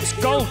 ball games,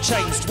 gold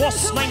chains,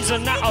 wasps' names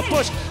and that a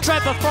bush,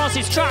 Trevor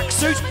Francis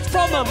tracksuits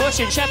from a mush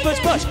in Shepherd's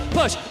Bush,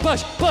 bush,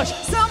 bush, bush,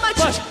 So much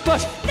bush,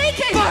 bush,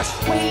 naked. bush.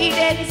 We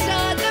didn't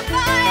start the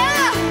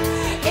fire.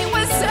 It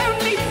was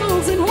only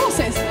fools and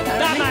horses.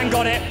 That man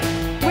got it.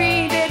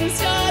 We didn't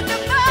start the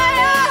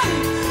fire.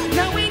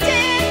 No, we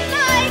didn't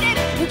light it.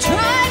 We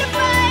tried to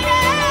fight it.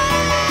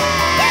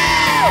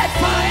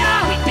 Fire.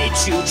 We bid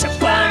you to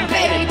burn,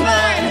 baby,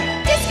 burn.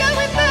 Disco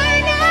with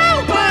burn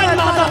now. Burn,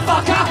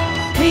 motherfucker.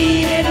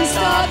 We didn't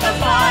start the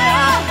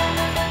fire.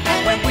 And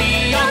when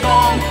we are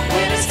gone,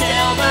 we'll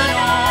still burn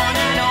on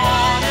and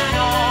on and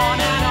on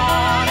and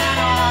on and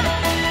on.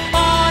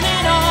 On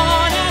and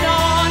on and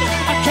on.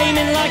 I came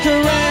in like a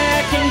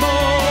wrecking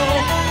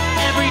ball.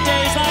 Every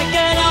day's like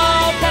an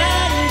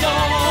open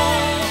door.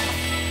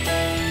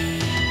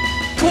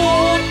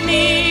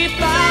 Courtney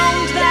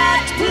found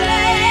that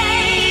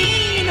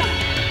plane.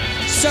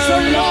 So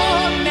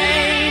long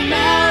may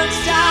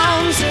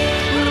meltdowns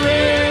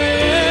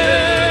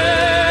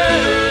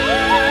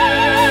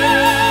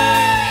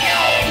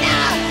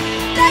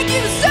Thank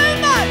you so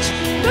much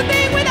for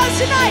being with us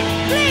tonight.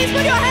 Please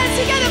put your hands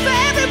together for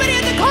everybody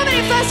at the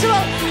Comedy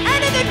Festival and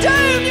at the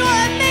Dome. You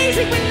are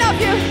amazing. We love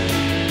you.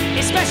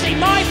 especially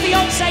my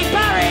fiance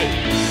Barry.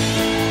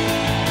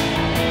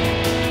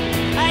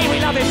 Hey, we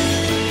love him.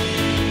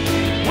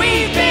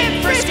 We've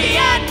been Frisky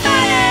and